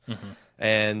stuff. Mm-hmm.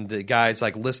 And the guy's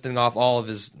like listing off all of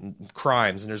his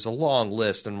crimes, and there's a long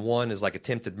list, and one is like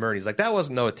attempted murder. He's like, that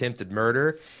wasn't no attempted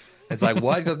murder. It's like,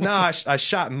 what? He goes, no, I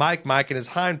shot Mike in his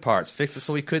hind parts, fixed it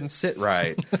so he couldn't sit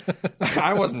right.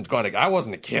 I wasn't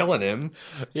killing him.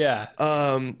 Yeah.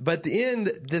 But at the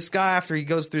end, this guy, after he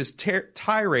goes through his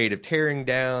tirade of tearing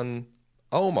down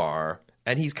Omar,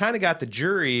 and he's kind of got the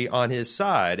jury on his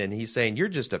side, and he's saying, you're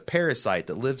just a parasite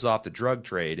that lives off the drug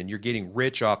trade, and you're getting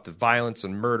rich off the violence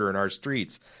and murder in our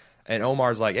streets. And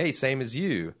Omar's like, hey, same as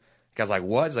you. The guy's like,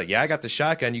 what? He's like, yeah, I got the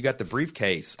shotgun, you got the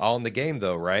briefcase. All in the game,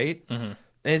 though, right? Mm-hmm.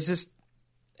 And it's just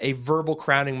a verbal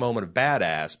crowning moment of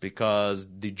badass because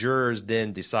the jurors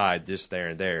then decide just there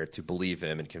and there to believe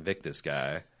him and convict this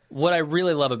guy. What I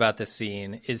really love about this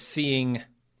scene is seeing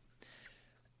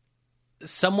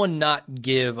someone not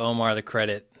give Omar the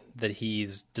credit that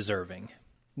he's deserving.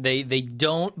 They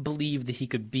don't believe that he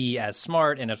could be as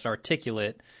smart and as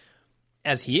articulate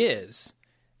as he is.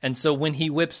 And so when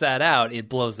he whips that out, it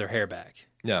blows their hair back.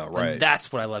 No, right. And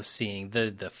that's what I love seeing.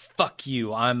 The fuck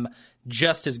you, I'm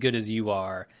just as good as you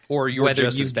are. Or you're whether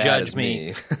just you as bad judge as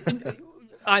me.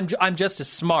 I'm just as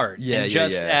smart Yeah, and yeah,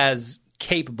 just yeah. as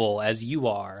capable as you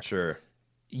are. Sure.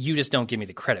 You just don't give me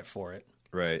the credit for it.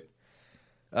 Right.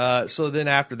 So then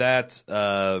after that,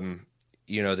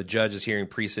 the judge is hearing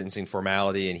pre-sentencing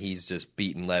formality, and he's just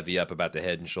beating Levy up about the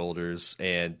Head and Shoulders.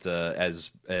 And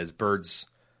as Bird's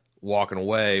walking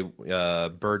away,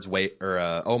 Omar's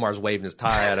waving his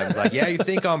tie at him. He's like, "Yeah, you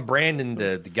think I'm Brandon,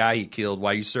 the guy he killed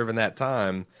while you serving that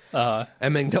time?"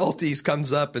 And McNulty's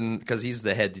comes up, and because he's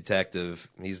the head detective,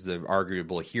 he's the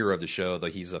arguable hero of the show, though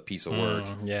he's a piece of work.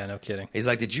 Yeah, no kidding. He's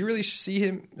like, "Did you really see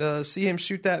him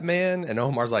shoot that man?" And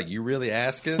Omar's like, "You really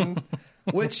asking?"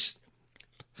 Which,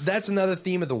 that's another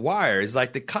theme of The Wire. Is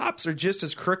like the cops are just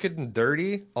as crooked and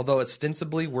dirty, although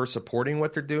ostensibly we're supporting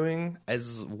what they're doing,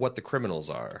 as what the criminals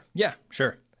are. Yeah,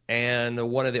 sure.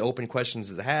 And one of the open questions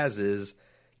it has is,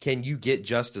 can you get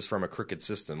justice from a crooked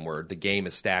system where the game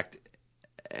is stacked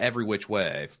every which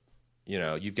way?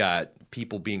 You've got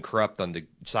people being corrupt on the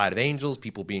side of angels,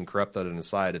 people being corrupt on the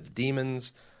side of the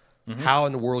demons. Mm-hmm. How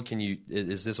in the world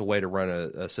is this a way to run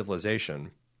a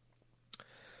civilization?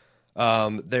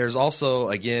 There's also,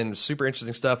 again, super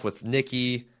interesting stuff with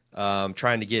Nicky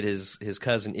trying to get his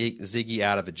cousin Ziggy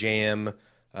out of a jam.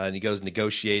 And he goes and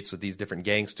negotiates with these different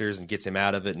gangsters and gets him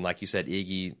out of it. And like you said,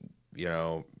 Iggy,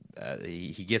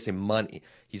 he gets him money.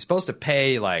 He's supposed to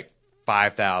pay like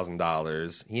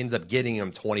 $5,000. He ends up getting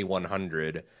him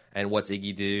 $2,100. And what's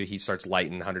Iggy do? He starts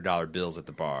lighting $100 bills at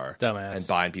the bar. Dumbass. And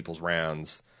buying people's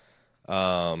rounds.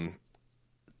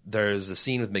 There's a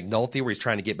scene with McNulty where he's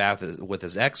trying to get back with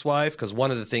his ex-wife, because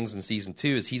one of the things in season 2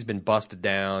 is he's been busted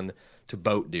down to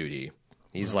boat duty.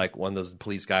 He's like one of those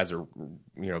police guys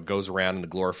that goes around in a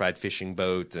glorified fishing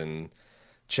boat and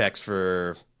checks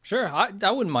for. Sure, I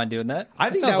wouldn't mind doing that. I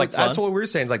think sounds like fun. that's what we were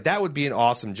saying. It's like that would be an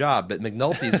awesome job, but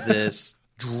McNulty's this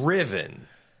driven,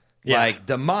 like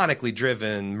demonically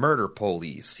driven murder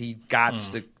police. He got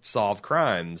to solve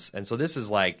crimes, and so this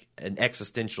is like an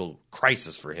existential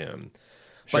crisis for him.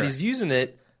 Sure. But he's using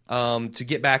it to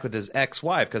get back with his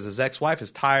ex-wife, because his ex-wife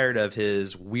is tired of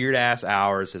his weird-ass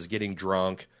hours, his getting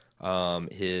drunk,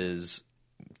 his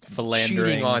philandering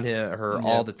cheating on her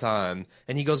all the time.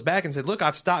 And he goes back and said, "Look,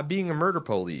 I've stopped being a murder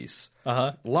police."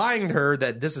 Lying to her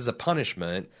that this is a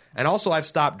punishment. And also, I've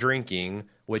stopped drinking,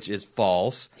 which is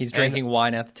false. He's drinking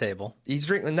wine at the table. He's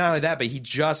drinking, not only that, but he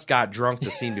just got drunk the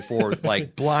scene before,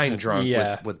 like blind drunk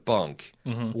with bunk,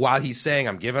 while he's saying,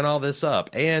 "I'm giving all this up.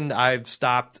 And I've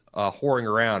stopped whoring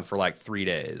around for like 3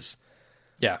 days."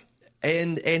 Yeah.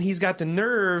 And he's got the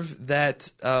nerve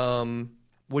that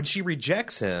when she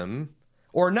rejects him,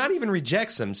 or not even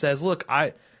rejects him, says, "Look,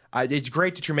 I it's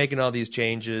great that you're making all these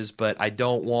changes, but I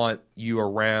don't want you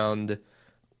around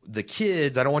the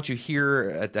kids. I don't want you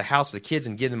here at the house with the kids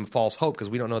and give them false hope because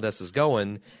we don't know this is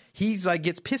going." He's like,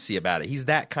 gets pissy about it. He's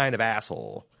that kind of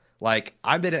asshole. Like,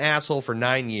 I've been an asshole for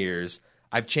 9 years.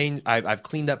 I've changed. I've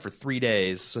cleaned up for 3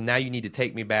 days. So now you need to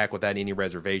take me back without any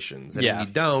reservations. And if you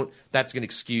don't, that's an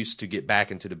excuse to get back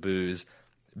into the booze.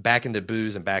 Back into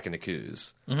booze and back into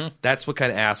coos. That's what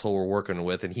kind of asshole we're working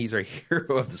with, and he's our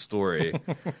hero of the story.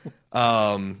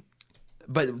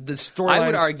 But the storyline, I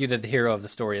would argue that the hero of the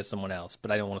story is someone else,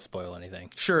 but I don't want to spoil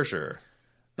anything. Sure.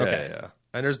 Okay. Yeah.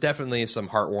 And there's definitely some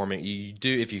heartwarming. You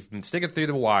do, if you stick it through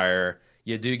The Wire,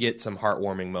 you do get some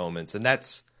heartwarming moments, and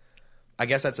I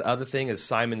guess that's the other thing, is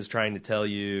Simon's trying to tell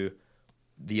you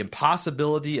the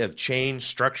impossibility of change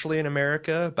structurally in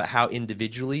America, but how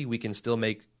individually we can still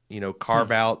make,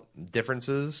 carve out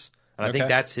differences. And I think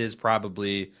that's his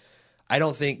probably. I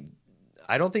don't think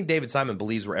David Simon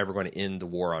believes we're ever going to end the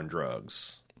war on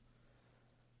drugs.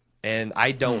 And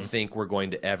I don't think we're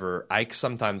going to ever. I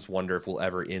sometimes wonder if we'll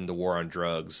ever end the war on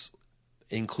drugs,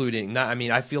 including.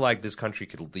 I feel like this country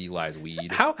could legalize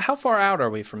weed. How far out are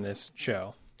we from this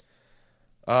show?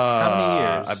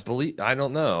 How many years? I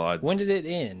don't know. When did it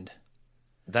end?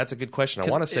 That's a good question. I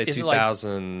want to say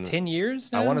 2000. 10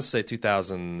 years now? I want to say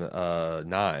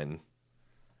 2009.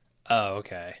 Oh,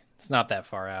 okay. It's not that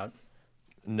far out.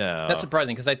 No. That's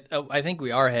surprising, because I think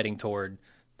we are heading toward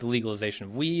the legalization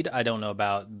of weed. I don't know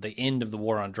about the end of the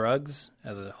war on drugs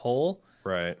as a whole.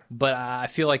 Right. But I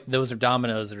feel like those are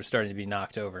dominoes that are starting to be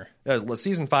knocked over.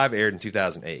 Season 5 aired in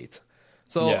 2008.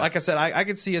 So, like I said, I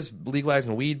could see us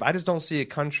legalizing weed, but I just don't see a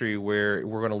country where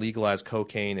we're going to legalize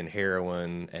cocaine and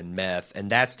heroin and meth, and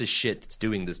that's the shit that's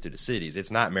doing this to the cities. It's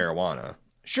not marijuana.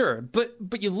 Sure, but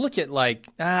you look at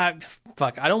I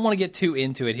don't want to get too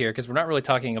into it here, because we're not really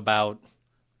talking about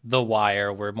The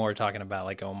Wire. We're more talking about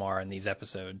like Omar in these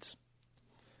episodes.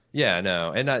 Yeah,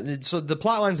 no. And so the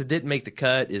plot lines that didn't make the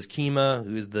cut is Kima,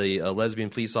 who is the lesbian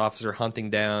police officer hunting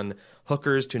down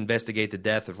hookers to investigate the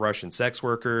death of Russian sex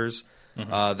workers.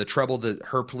 The trouble that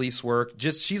her police work,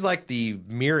 she's like the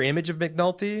mirror image of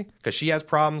McNulty because she has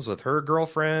problems with her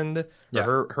girlfriend,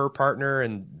 or her partner,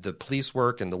 and the police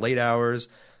work and the late hours.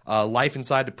 Life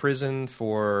inside the prison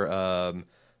for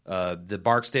the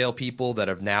Barksdale people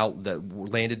that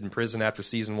landed in prison after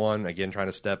season 1. Again,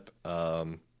 trying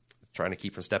to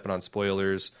keep from stepping on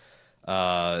spoilers.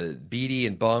 Beatty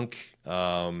and Bunk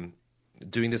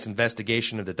doing this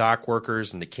investigation of the dock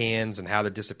workers and the cans and how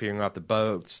they're disappearing off the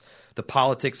boats. The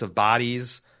politics of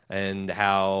bodies and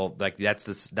how that's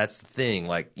the thing.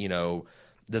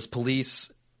 This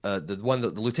police. The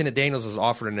Lieutenant Daniels is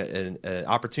offered an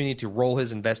opportunity to roll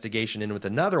his investigation in with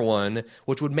another one,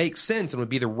 which would make sense and would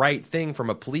be the right thing from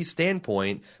a police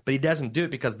standpoint, but he doesn't do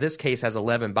it because this case has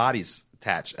 11 bodies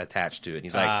attached to it. And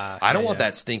he's like, I don't want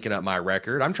that stinking up my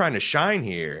record. I'm trying to shine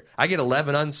here. I get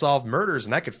 11 unsolved murders,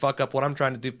 and that could fuck up what I'm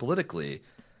trying to do politically.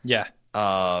 Yeah.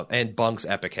 And Bunk's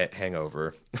epic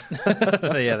hangover.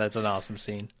 Yeah, that's an awesome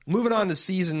scene. Moving on to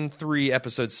Season 3,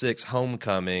 Episode 6,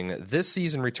 Homecoming. This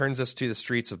season returns us to the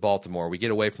streets of Baltimore. We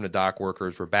get away from the dock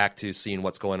workers. We're back to seeing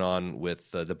what's going on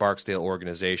with the Barksdale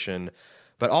organization,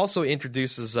 but also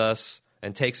introduces us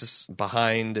and takes us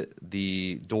behind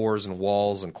the doors and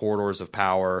walls and corridors of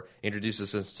power,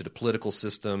 introduces us to the political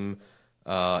system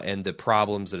and the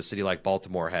problems that a city like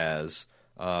Baltimore has.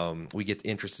 We get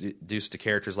introduced to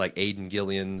characters like Aidan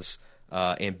Gillian's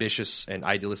ambitious and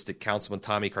idealistic Councilman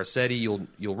Tommy Carcetti.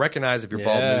 You'll recognize if you're a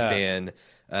Baldwin fan.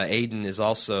 Aidan is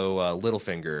also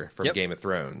Littlefinger from Game of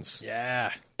Thrones.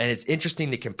 Yeah. And it's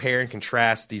interesting to compare and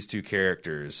contrast these two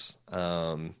characters.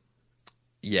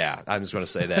 Yeah, I'm just going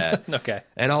to say that. Okay.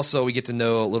 And also we get to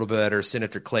know a little bit better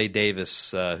Senator Clay Davis,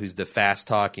 who's the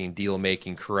fast-talking,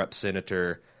 deal-making, corrupt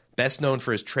senator, best known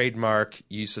for his trademark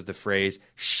use of the phrase,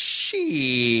 shit.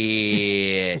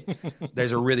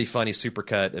 There's a really funny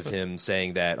supercut of him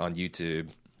saying that on YouTube.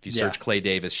 If you search Clay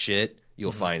Davis shit,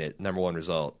 you'll find it. Number 1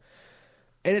 result.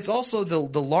 And it's also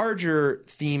the larger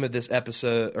theme of this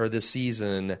episode or this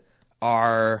season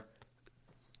are,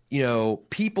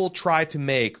 people try to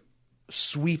make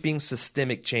sweeping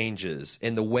systemic changes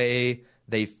in the way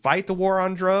they fight the war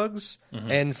on drugs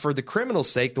and, for the criminal's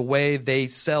sake, the way they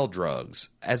sell drugs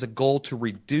as a goal to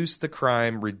reduce the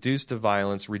crime, reduce the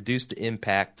violence, reduce the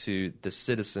impact to the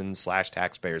citizens /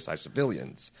 taxpayers /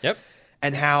 civilians. Yep.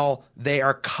 And how they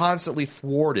are constantly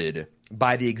thwarted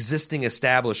by the existing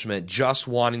establishment just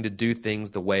wanting to do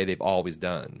things the way they've always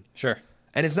done. Sure.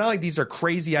 And it's not like these are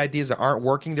crazy ideas that aren't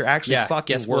working. They're actually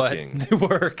fucking working. What? They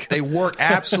work. They work.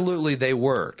 Absolutely, they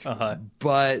work. Uh-huh.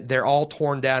 But they're all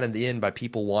torn down in the end by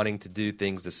people wanting to do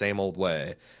things the same old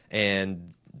way.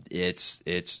 And it's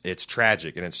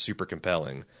tragic and it's super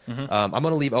compelling. I'm going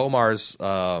to leave Omar's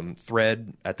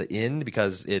thread at the end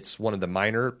because it's one of the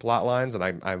minor plot lines, and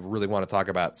I really want to talk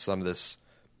about some of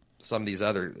these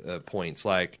other points,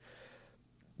 like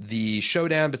the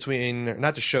showdown between,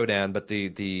 not the showdown, but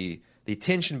the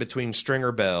tension between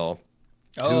Stringer Bell,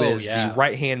 who is the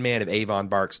right-hand man of Avon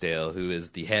Barksdale, who is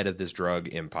the head of this drug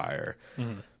empire.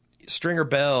 Stringer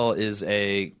Bell is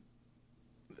a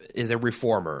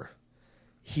reformer.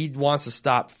 He wants to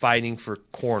stop fighting for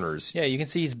corners. Yeah, you can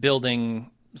see he's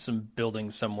building some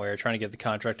buildings somewhere, trying to get the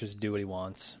contractors to do what he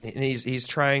wants. And he's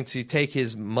trying to take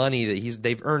his money that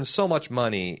they've earned so much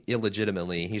money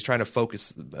illegitimately. He's trying to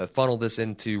funnel this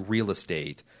into real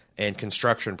estate and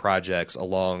construction projects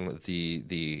along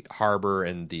the harbor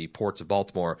and the ports of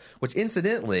Baltimore, which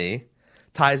incidentally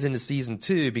ties into season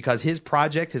 2 because his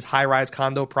project, his high-rise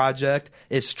condo project,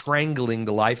 is strangling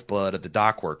the lifeblood of the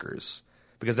dock workers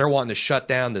because they're wanting to shut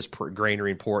down this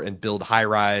granary and port and build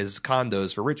high-rise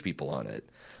condos for rich people on it.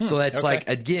 So that's like,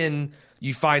 again,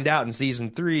 you find out in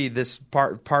season 3, this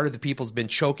part of the people who's been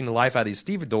choking the life out of these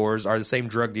stevedores are the same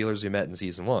drug dealers we met in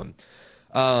season 1.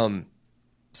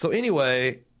 So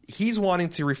anyway, he's wanting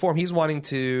to reform. He's wanting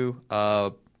to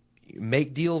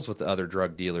make deals with the other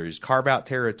drug dealers, carve out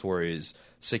territories,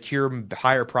 secure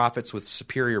higher profits with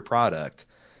superior product.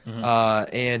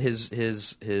 And his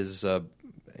I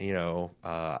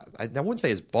wouldn't say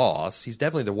his boss. He's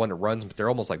definitely the one that runs, but they're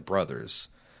almost like brothers.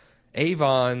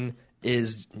 Avon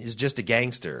is just a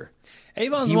gangster.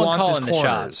 Avon's the one calling the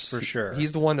shots, for sure.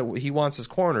 He's the one that he wants his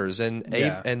corners.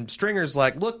 And Stringer's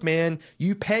like, look, man,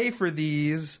 you pay for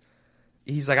these.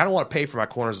 He's like, I don't want to pay for my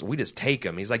corners. We just take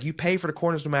them. He's like, you pay for the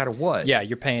corners no matter what. Yeah,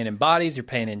 you're paying in bodies. You're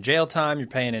paying in jail time. You're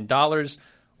paying in dollars.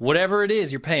 whatever it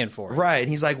is, you're paying for it. Right. And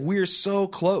he's like, we're so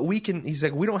close. He's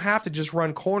like, we don't have to just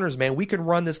run corners, man. We can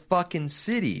run this fucking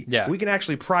city. Yeah. We can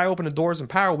actually pry open the doors and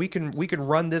power. We can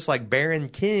run this like Baron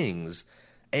Kings.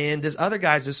 And this other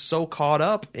guy's just so caught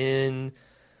up in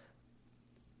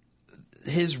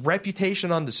his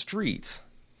reputation on the street.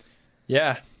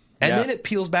 Yeah. And then it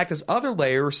peels back this other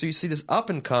layer, so you see this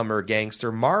up-and-comer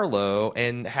gangster, Marlowe,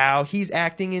 and how he's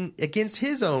acting against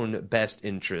his own best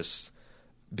interests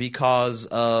because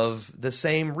of the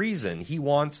same reason. He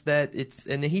wants that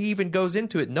and he even goes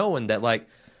into it knowing that, like,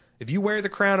 if you wear the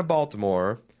crown of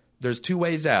Baltimore, there's 2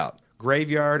 ways out,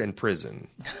 graveyard and prison.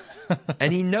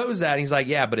 And he knows that, and he's like,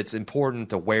 yeah, but it's important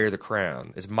to wear the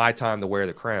crown. It's my time to wear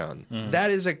the crown.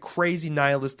 That is a crazy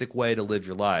nihilistic way to live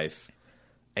your life.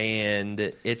 And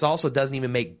it also doesn't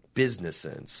even make business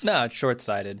sense. No, it's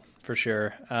short-sighted for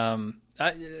sure.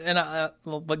 But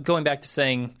going back to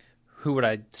saying, who would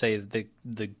I say is the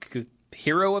good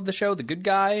hero of the show, the good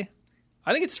guy?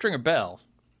 I think it's Stringer Bell.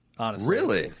 Honestly,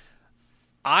 Really?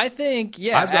 I think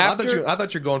I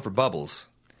thought you were going for Bubbles.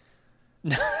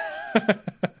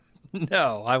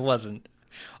 No, I wasn't.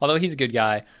 Although he's a good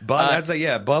guy.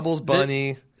 Bubbles,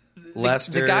 Bunny,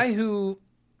 Lester. The guy who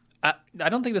I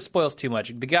don't think this spoils too much.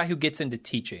 The guy who gets into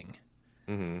teaching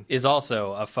is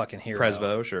also a fucking hero.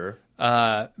 Presbo, sure.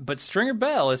 But Stringer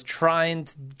Bell is trying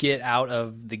to get out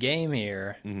of the game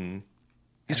here.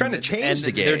 He's trying to change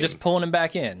the game. They're just pulling him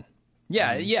back in.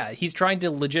 Yeah. He's trying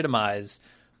to legitimize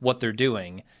what they're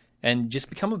doing and just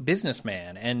become a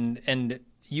businessman. And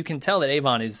you can tell that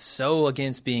Avon is so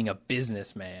against being a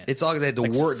businessman. It's all the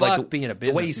word, fuck like being a the way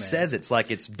businessman. he says it's like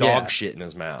it's dog shit in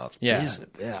his mouth. Yeah.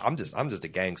 I'm just a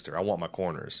gangster. I want my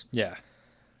corners. Yeah.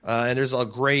 And there's a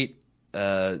great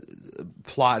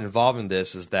plot involving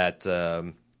this is that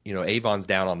Avon's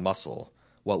down on muscle.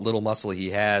 What little muscle he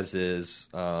has is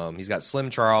he's got Slim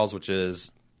Charles, which is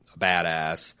a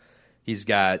badass. He's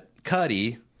got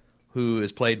Cuddy, who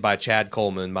is played by Chad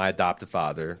Coleman, my adopted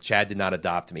father. Chad did not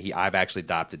adopt me. I've actually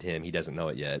adopted him. He doesn't know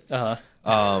it yet.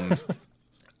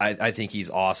 I think he's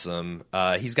awesome.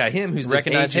 He's got him who's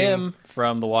Recognize this aging, him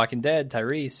from The Walking Dead,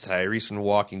 Tyrese. Tyrese from The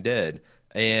Walking Dead.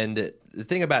 And the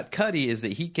thing about Cuddy is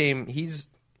that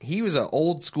he was an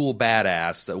old school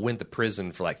badass that went to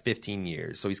prison for like 15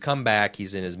 years. So he's come back.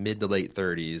 He's in his mid to late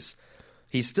 30s.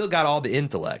 He's still got all the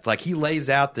intellect. Like, he lays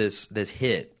out this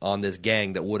hit on this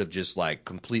gang that would have just like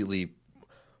completely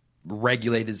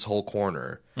regulated his whole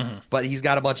corner. But he's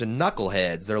got a bunch of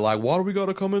knuckleheads. They're like, why do we got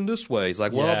to come in this way? He's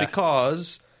like, well,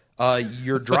 because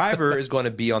your driver is going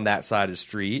to be on that side of the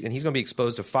street, and he's going to be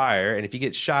exposed to fire. And if he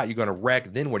gets shot, you're going to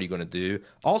wreck. Then what are you going to do?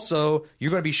 Also,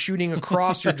 you're going to be shooting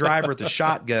across your driver with a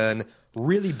shotgun.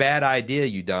 Really bad idea,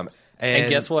 you dumb. And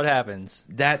guess what happens?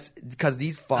 That's because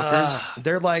these fuckers,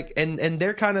 they're like, and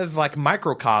they're kind of like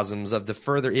microcosms of the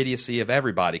further idiocy of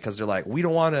everybody, because they're like, we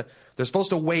don't want to, they're supposed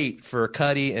to wait for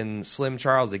Cuddy and Slim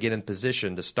Charles to get in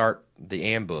position to start the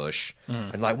ambush.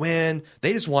 And like, when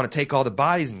they just want to take all the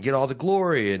bodies and get all the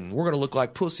glory, and we're going to look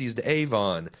like pussies to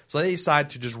Avon. So they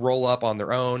decide to just roll up on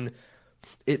their own.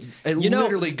 It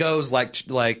literally goes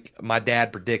like my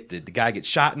dad predicted. The guy gets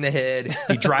shot in the head.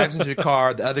 He drives into the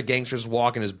car. The other gangsters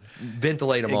walk and just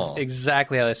ventilate them all.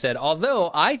 Exactly how I said. Although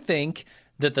I think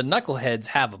that the knuckleheads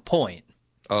have a point.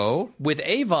 Oh, With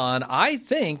Avon, I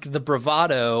think the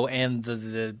bravado and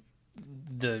the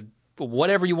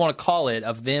whatever you want to call it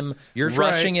of them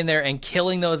rushing in there and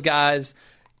killing those guys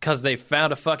because they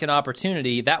found a fucking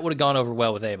opportunity, that would have gone over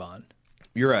well with Avon.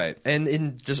 You're right.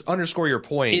 And just underscore your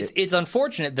point. It's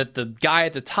unfortunate that the guy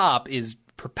at the top is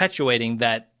perpetuating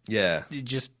that. Yeah.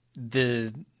 Just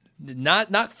the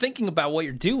not thinking about what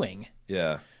you're doing.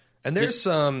 Yeah. And there's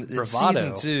some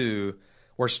bravado. season 2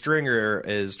 where Stringer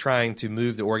is trying to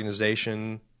move the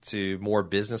organization to more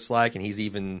businesslike, and he's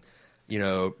even,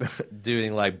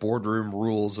 doing like boardroom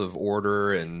rules of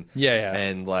order and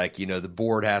and like, the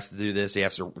board has to do this. He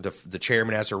has to, the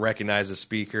chairman has to recognize the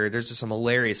speaker. There's just some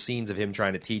hilarious scenes of him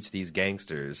trying to teach these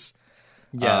gangsters.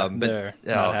 Yeah, but oh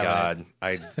god,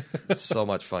 so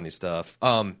much funny stuff.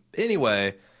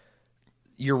 Anyway,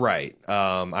 you're right.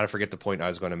 I forget the point I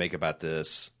was going to make about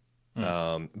this.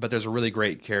 But there's a really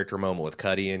great character moment with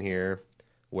Cuddy in here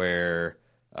where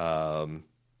I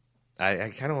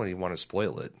kind of don't even want to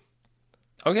spoil it.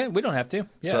 Okay, we don't have to.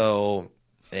 Yeah. So,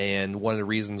 and one of the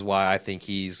reasons why I think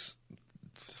he's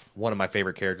one of my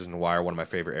favorite characters in The Wire, one of my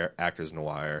favorite actors in The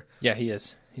Wire. Yeah, he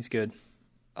is. He's good.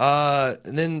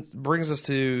 And then brings us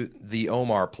to the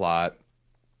Omar plot,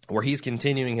 where he's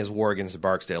continuing his war against the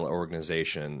Barksdale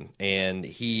organization, and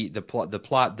the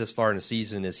plot this far in the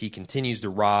season is he continues to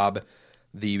rob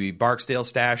the Barksdale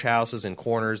stash houses and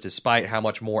corners, despite how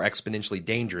much more exponentially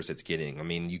dangerous it's getting. I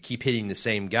mean, you keep hitting the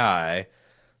same guy.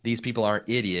 These people aren't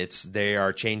idiots. They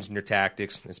are changing their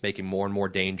tactics. It's making more and more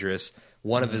dangerous.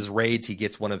 One of his raids, he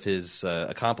gets one of his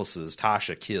accomplices,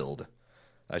 Tasha, killed.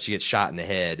 She gets shot in the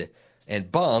head.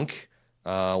 And Bunk,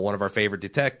 one of our favorite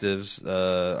detectives,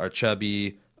 our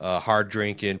chubby,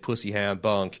 hard-drinking, pussy hound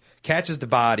Bunk, catches the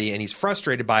body, and he's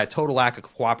frustrated by a total lack of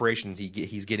cooperation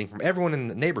he's getting from everyone in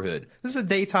the neighborhood. This is a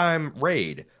daytime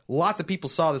raid. Lots of people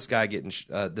saw this guy getting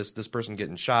this person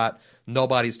getting shot.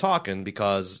 Nobody's talking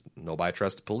because nobody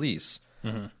trusts the police.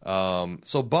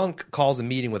 So Bunk calls a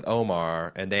meeting with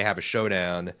Omar, and they have a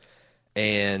showdown.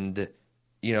 And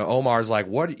Omar's like,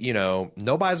 "What?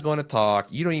 Nobody's going to talk.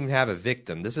 You don't even have a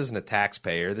victim. This isn't a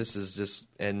taxpayer. This is just..."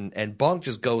 And Bunk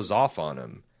just goes off on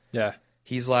him. Yeah.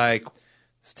 He's like,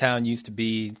 this town used to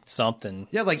be something.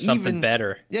 Yeah, like something even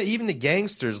better. Yeah, even the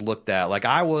gangsters looked at like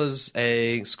I was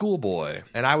a schoolboy,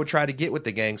 and I would try to get with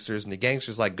the gangsters, and the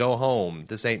gangsters like, "Go home.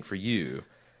 This ain't for you."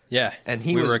 Yeah, and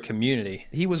we were a community.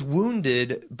 He was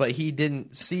wounded, but he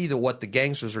didn't see that what the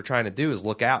gangsters were trying to do is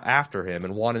look out after him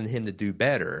and wanted him to do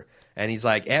better. And he's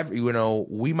like, it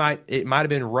might have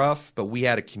been rough, but we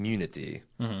had a community,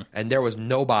 and there was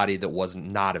nobody that was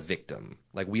not a victim.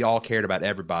 Like we all cared about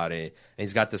everybody. And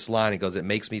he's got this line. He goes, "It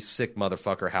makes me sick,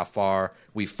 motherfucker, how far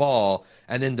we fall."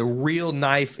 And then the real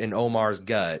knife in Omar's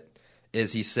gut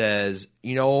is he says,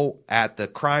 at the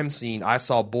crime scene, I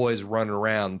saw boys running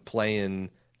around playing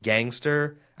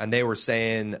gangster, and they were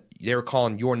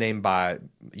calling your name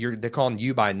they're calling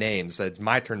you by name. So it's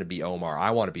my turn to be Omar.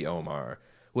 I want to be Omar.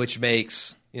 Which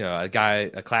makes,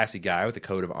 a classy guy with a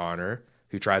code of honor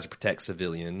who tries to protect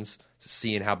civilians,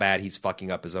 seeing how bad he's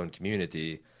fucking up his own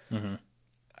community. I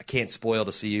can't spoil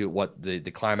to see what the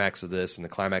climax of this and the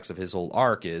climax of his whole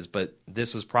arc is, but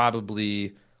this was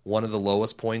probably one of the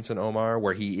lowest points in Omar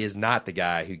where he is not the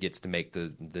guy who gets to make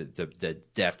the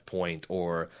deft point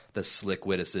or the slick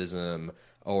witticism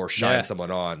or shine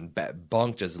someone on.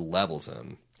 Bunk just levels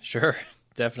him. Sure,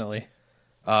 definitely.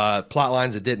 Plot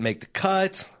lines that didn't make the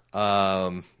cut.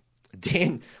 Lieutenant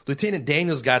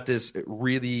Daniel's got this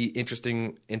really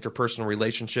interesting interpersonal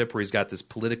relationship where he's got this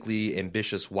politically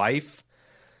ambitious wife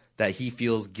that he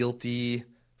feels guilty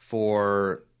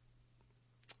for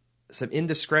some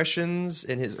indiscretions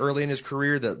early in his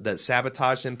career that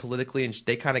sabotaged him politically, and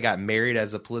they kind of got married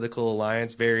as a political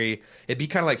alliance. It'd be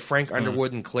kind of like Frank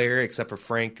Underwood and Claire, except for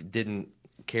Frank didn't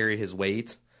carry his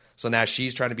weight. So now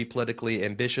she's trying to be politically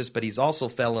ambitious, but he's also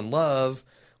fell in love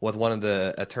with one of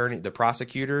the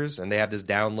prosecutors, and they have this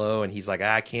down low, and he's like,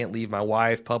 I can't leave my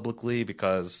wife publicly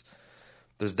because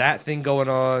there's that thing going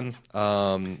on.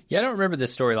 I don't remember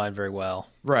this storyline very well.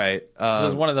 Right. It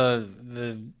was one of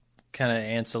the kind of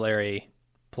ancillary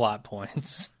plot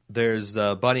points. There's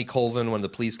Bunny Colvin, one of the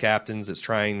police captains, that's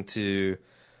trying to...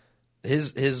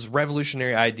 His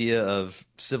revolutionary idea of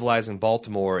civilizing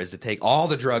Baltimore is to take all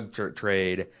the drug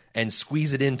trade and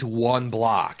squeeze it into one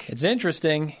block. It's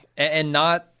interesting and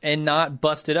not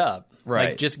bust it up. Right.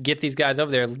 Like, just get these guys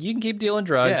over there. You can keep dealing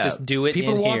drugs. Yeah. Just do it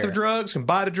People in want here. the drugs, can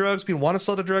buy the drugs. People want to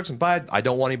sell the drugs and buy it. I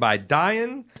don't want anybody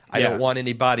dying. I don't want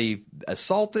anybody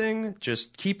assaulting.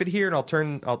 Just keep it here, and I'll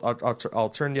turn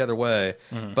the other way.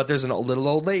 But there's a little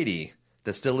old lady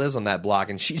that still lives on that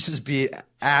block, and she's just be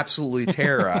absolutely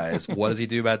terrorized. What does he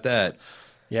do about that?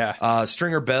 Yeah.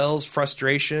 Stringer Bell's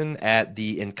frustration at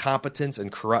the incompetence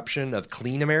and corruption of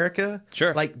Clean America.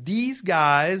 Sure. Like these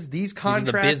guys, these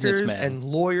contractors businessmen. and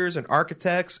lawyers and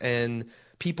architects and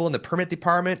people in the permit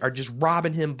department are just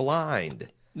robbing him blind.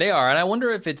 They are, and I wonder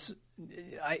if it's...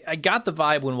 I got the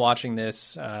vibe when watching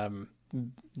this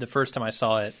the first time I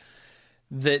saw it,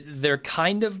 that they're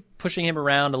kind of pushing him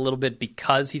around a little bit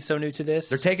because he's so new to this.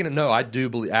 They're taking it. No, I do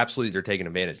believe absolutely they're taking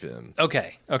advantage of him.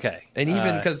 Okay. And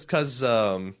even because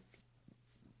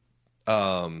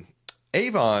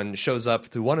Avon shows up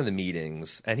to one of the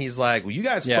meetings, and he's like, "Well, you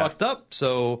guys fucked up.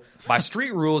 So by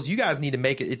street rules, you guys need to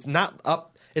make it. It's not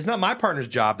my partner's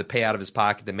job to pay out of his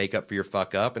pocket to make up for your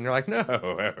fuck up." And they're like,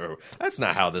 "No, that's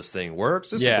not how this thing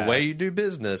works. This is the way you do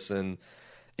business." And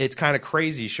it's kind of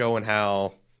crazy showing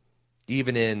how,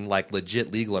 even in like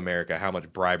legit legal America, how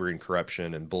much bribery and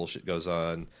corruption and bullshit goes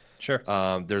on. Sure.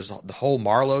 There's the whole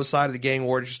Marlowe side of the gang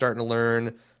war that you're starting to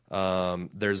learn.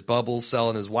 There's Bubbles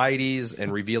selling his whiteys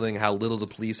and revealing how little the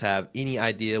police have any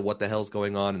idea what the hell's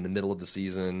going on in the middle of the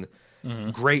season.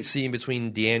 Great scene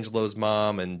between D'Angelo's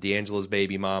mom and D'Angelo's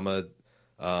baby mama.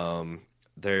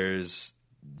 There's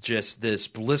just this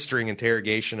blistering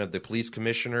interrogation of the police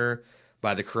commissioner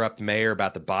by the corrupt mayor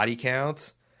about the body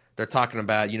count. they're talking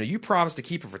about, you promised to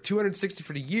keep it for 260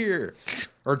 for the year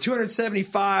or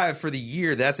 275 for the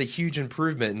year. That's a huge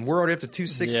improvement. And we're already up to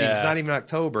 260. Yeah. It's not even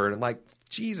October. And I'm like,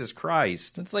 Jesus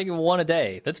Christ. That's like one a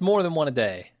day. That's more than one a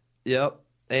day. Yep.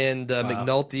 And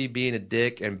McNulty being a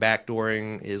dick and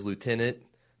backdooring his lieutenant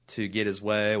to get his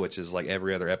way, which is like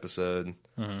every other episode.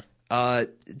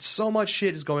 So much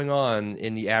shit is going on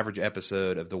in the average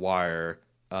episode of The Wire.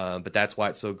 But that's why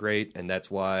it's so great, and that's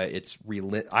why it's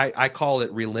I call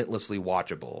it relentlessly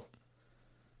watchable.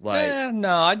 Like,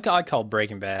 no, I'd call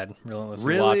Breaking Bad relentlessly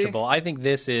Really? watchable. I think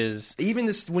this is even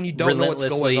this when you don't know what's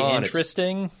relentlessly going on,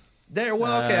 interesting.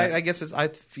 Okay, I guess I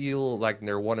feel like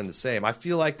they're one and the same. I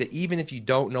feel like that even if you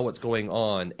don't know what's going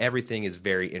on, everything is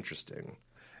very interesting.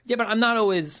 Yeah, but I'm not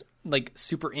always like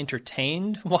super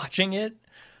entertained watching it.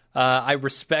 I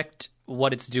respect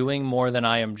what it's doing more than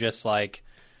I am just like,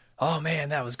 oh man,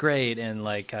 that was great. And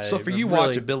like, So for you,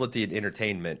 really, watchability and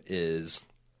entertainment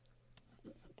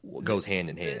goes hand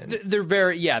in hand.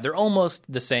 They're almost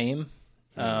the same.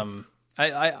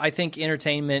 I think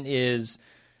entertainment is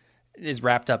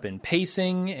wrapped up in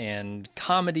pacing and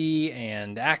comedy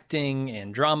and acting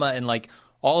and drama and like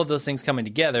all of those things coming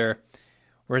together.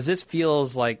 Whereas this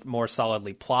feels like more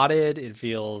solidly plotted. It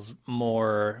feels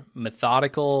more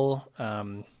methodical.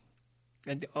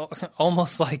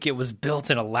 Almost like it was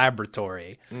built in a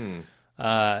laboratory. It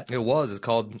was.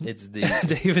 It's the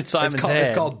David Simon's head.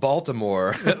 It's called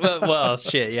Baltimore. well,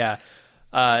 shit, yeah.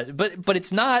 But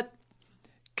it's not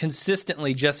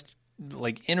consistently just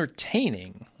like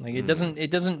entertaining. Like it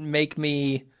doesn't make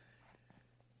me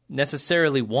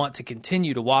necessarily want to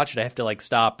continue to watch it. I have to like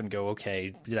stop and go,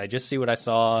 okay, did I just see what I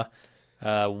saw?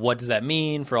 What does that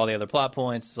mean for all the other plot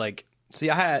points? It's like, See,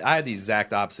 I had the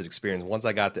exact opposite experience once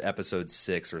I got to episode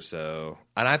 6 or so,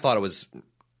 and I thought it was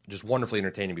just wonderfully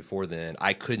entertaining before then.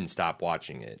 I couldn't stop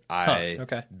watching it. I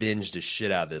binged the shit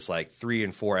out of this, like 3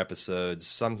 and 4 episodes,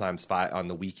 sometimes 5 on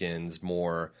the weekends,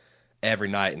 more every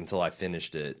night until I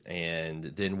finished it, and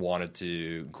then wanted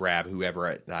to grab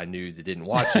whoever I knew that didn't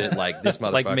watch it, like this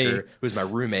motherfucker Like me. who's my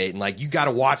roommate, and like, you got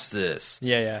to watch this.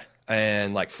 yeah.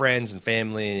 And like friends and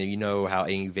family, you know how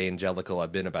evangelical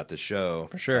I've been about this show,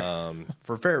 For sure.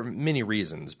 for many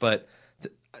reasons. But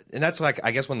and that's like,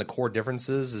 I guess one of the core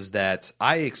differences is that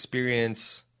I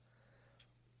experience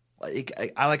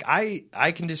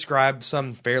I can describe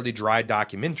some fairly dry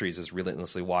documentaries as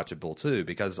relentlessly watchable too,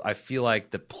 because I feel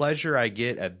like the pleasure I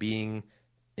get at being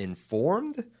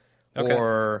informed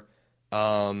or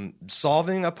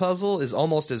solving a puzzle is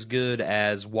almost as good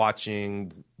as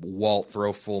watching Walt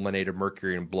throw fulminated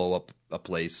mercury and blow up a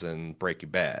place in Breaking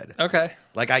Bad. Okay.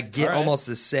 Like I get All right. almost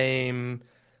the same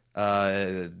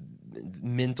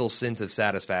mental sense of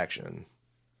satisfaction.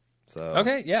 So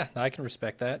Okay, yeah, I can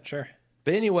respect that. Sure.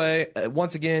 But anyway,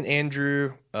 once again,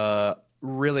 Andrew,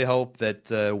 really hope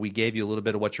that we gave you a little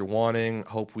bit of what you're wanting.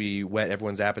 Hope we whet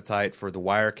everyone's appetite for the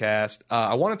Wirecast.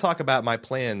 I want to talk about my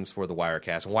plans for the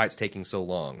Wirecast and why it's taking so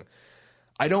long.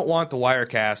 I don't want the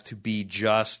Wirecast to be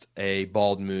just a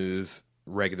Bald Move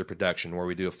regular production where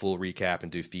we do a full recap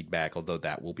and do feedback, although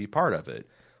that will be part of it.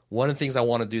 One of the things I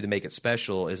want to do to make it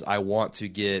special is I want to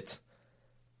get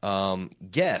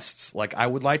guests. Like I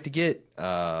would like to get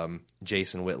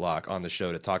Jason Whitlock on the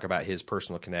show to talk about his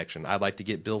personal connection. I'd like to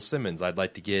get Bill Simmons. I'd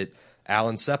like to get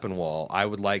Alan Sepinwall. I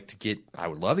would love to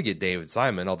get David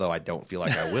Simon, although I don't feel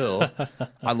like I will.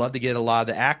 I'd love to get a lot of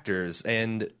the actors.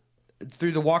 And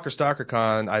through the Walker Stalker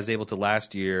Con, I was able to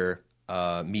last year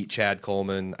meet Chad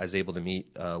Coleman. I was able to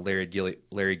meet Larry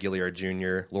Gilliard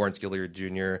Jr., Lawrence Gilliard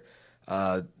Jr.,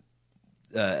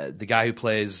 the guy who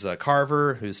plays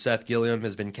Carver, who's Seth Gilliam,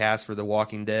 has been cast for The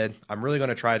Walking Dead. I'm really going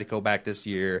to try to go back this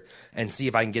year and see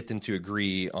if I can get them to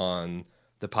agree on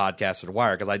the podcast for The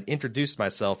Wire, because I introduced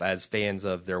myself as fans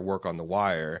of their work on The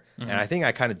Wire, and I think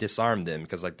I kind of disarmed them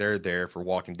because like they're there for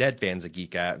Walking Dead fans that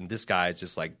geek out, and this guy is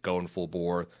just like going full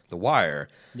bore The Wire.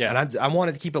 Yeah. And I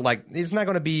wanted to keep it like, it's not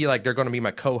going to be like they're going to be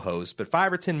my co-host, but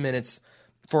 5 or 10 minutes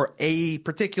for a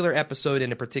particular episode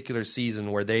in a particular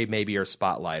season where they maybe are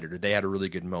spotlighted or they had a really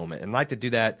good moment. And I like to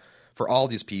do that for all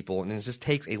these people, and it just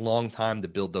takes a long time to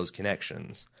build those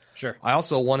connections. Sure. I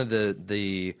also, one of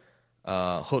the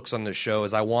hooks on the show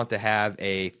is I want to have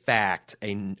a fact,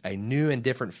 a new and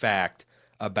different fact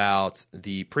about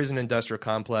the prison industrial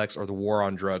complex or the war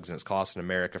on drugs and its cost in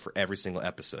America for every single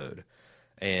episode.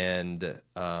 And,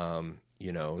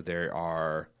 there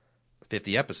are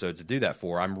 50 episodes to do that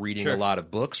for. I'm reading a lot of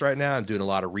books right now. I'm doing a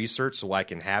lot of research so I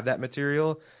can have that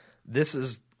material. This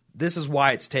is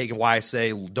why it's taken. Why I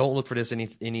say don't look for this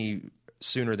any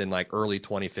sooner than like early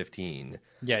 2015.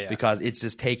 Yeah. Because it's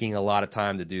just taking a lot of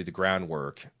time to do the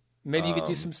groundwork. Maybe you could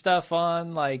do some stuff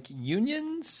on like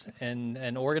unions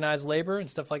and organized labor and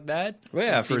stuff like that. Well,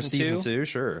 yeah, In for season 2,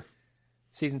 sure.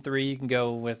 Season 3, you can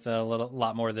go with a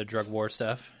lot more of the drug war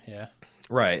stuff. Yeah.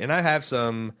 Right, and I have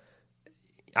some.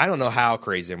 I don't know how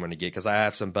crazy I'm going to get because I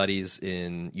have some buddies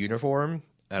in uniform,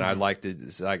 and I'd like to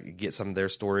get some of their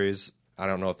stories. I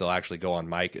don't know if they'll actually go on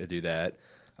mic and do that.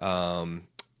 I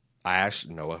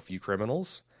actually know a few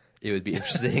criminals. It would be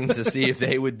interesting to see if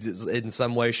they would, in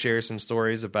some way, share some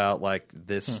stories about like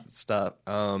this stuff.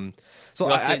 So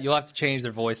you'll have to change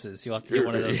their voices. You'll have to get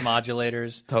one of those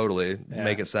modulators. Totally. Yeah.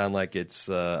 Make it sound like it's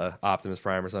Optimus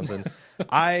Prime or something.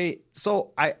 I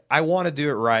want to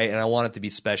do it right, and I want it to be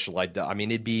special. I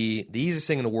mean, it'd be the easiest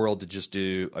thing in the world to just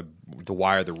do The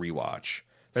Wire the rewatch.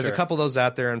 There's a couple of those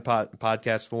out there in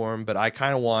podcast form, but I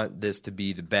kind of want this to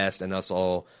be the best and us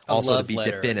all also to be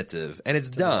definitive. And it's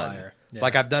done. Yeah.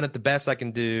 Like I've done it the best I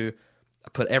can do. I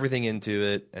put everything into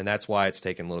it, and that's why it's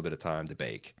taken a little bit of time to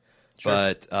bake.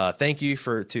 Sure. But thank you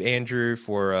to Andrew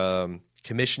for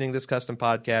commissioning this custom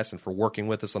podcast and for working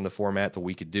with us on the format so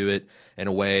we could do it in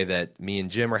a way that me and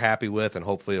Jim are happy with, and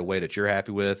hopefully a way that you're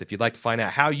happy with. If you'd like to find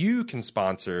out how you can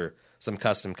sponsor some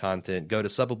custom content, go to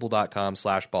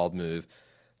subbable.com/baldmove.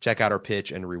 Check out our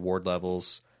pitch and reward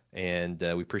levels, and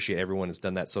we appreciate everyone who's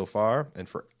done that so far, and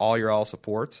for all your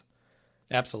support.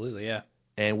 Absolutely, yeah.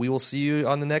 And we will see you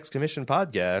on the next Commission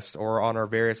podcast or on our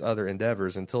various other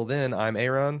endeavors. Until then, I'm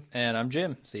Aaron. And I'm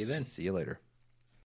Jim. See you then. See you later.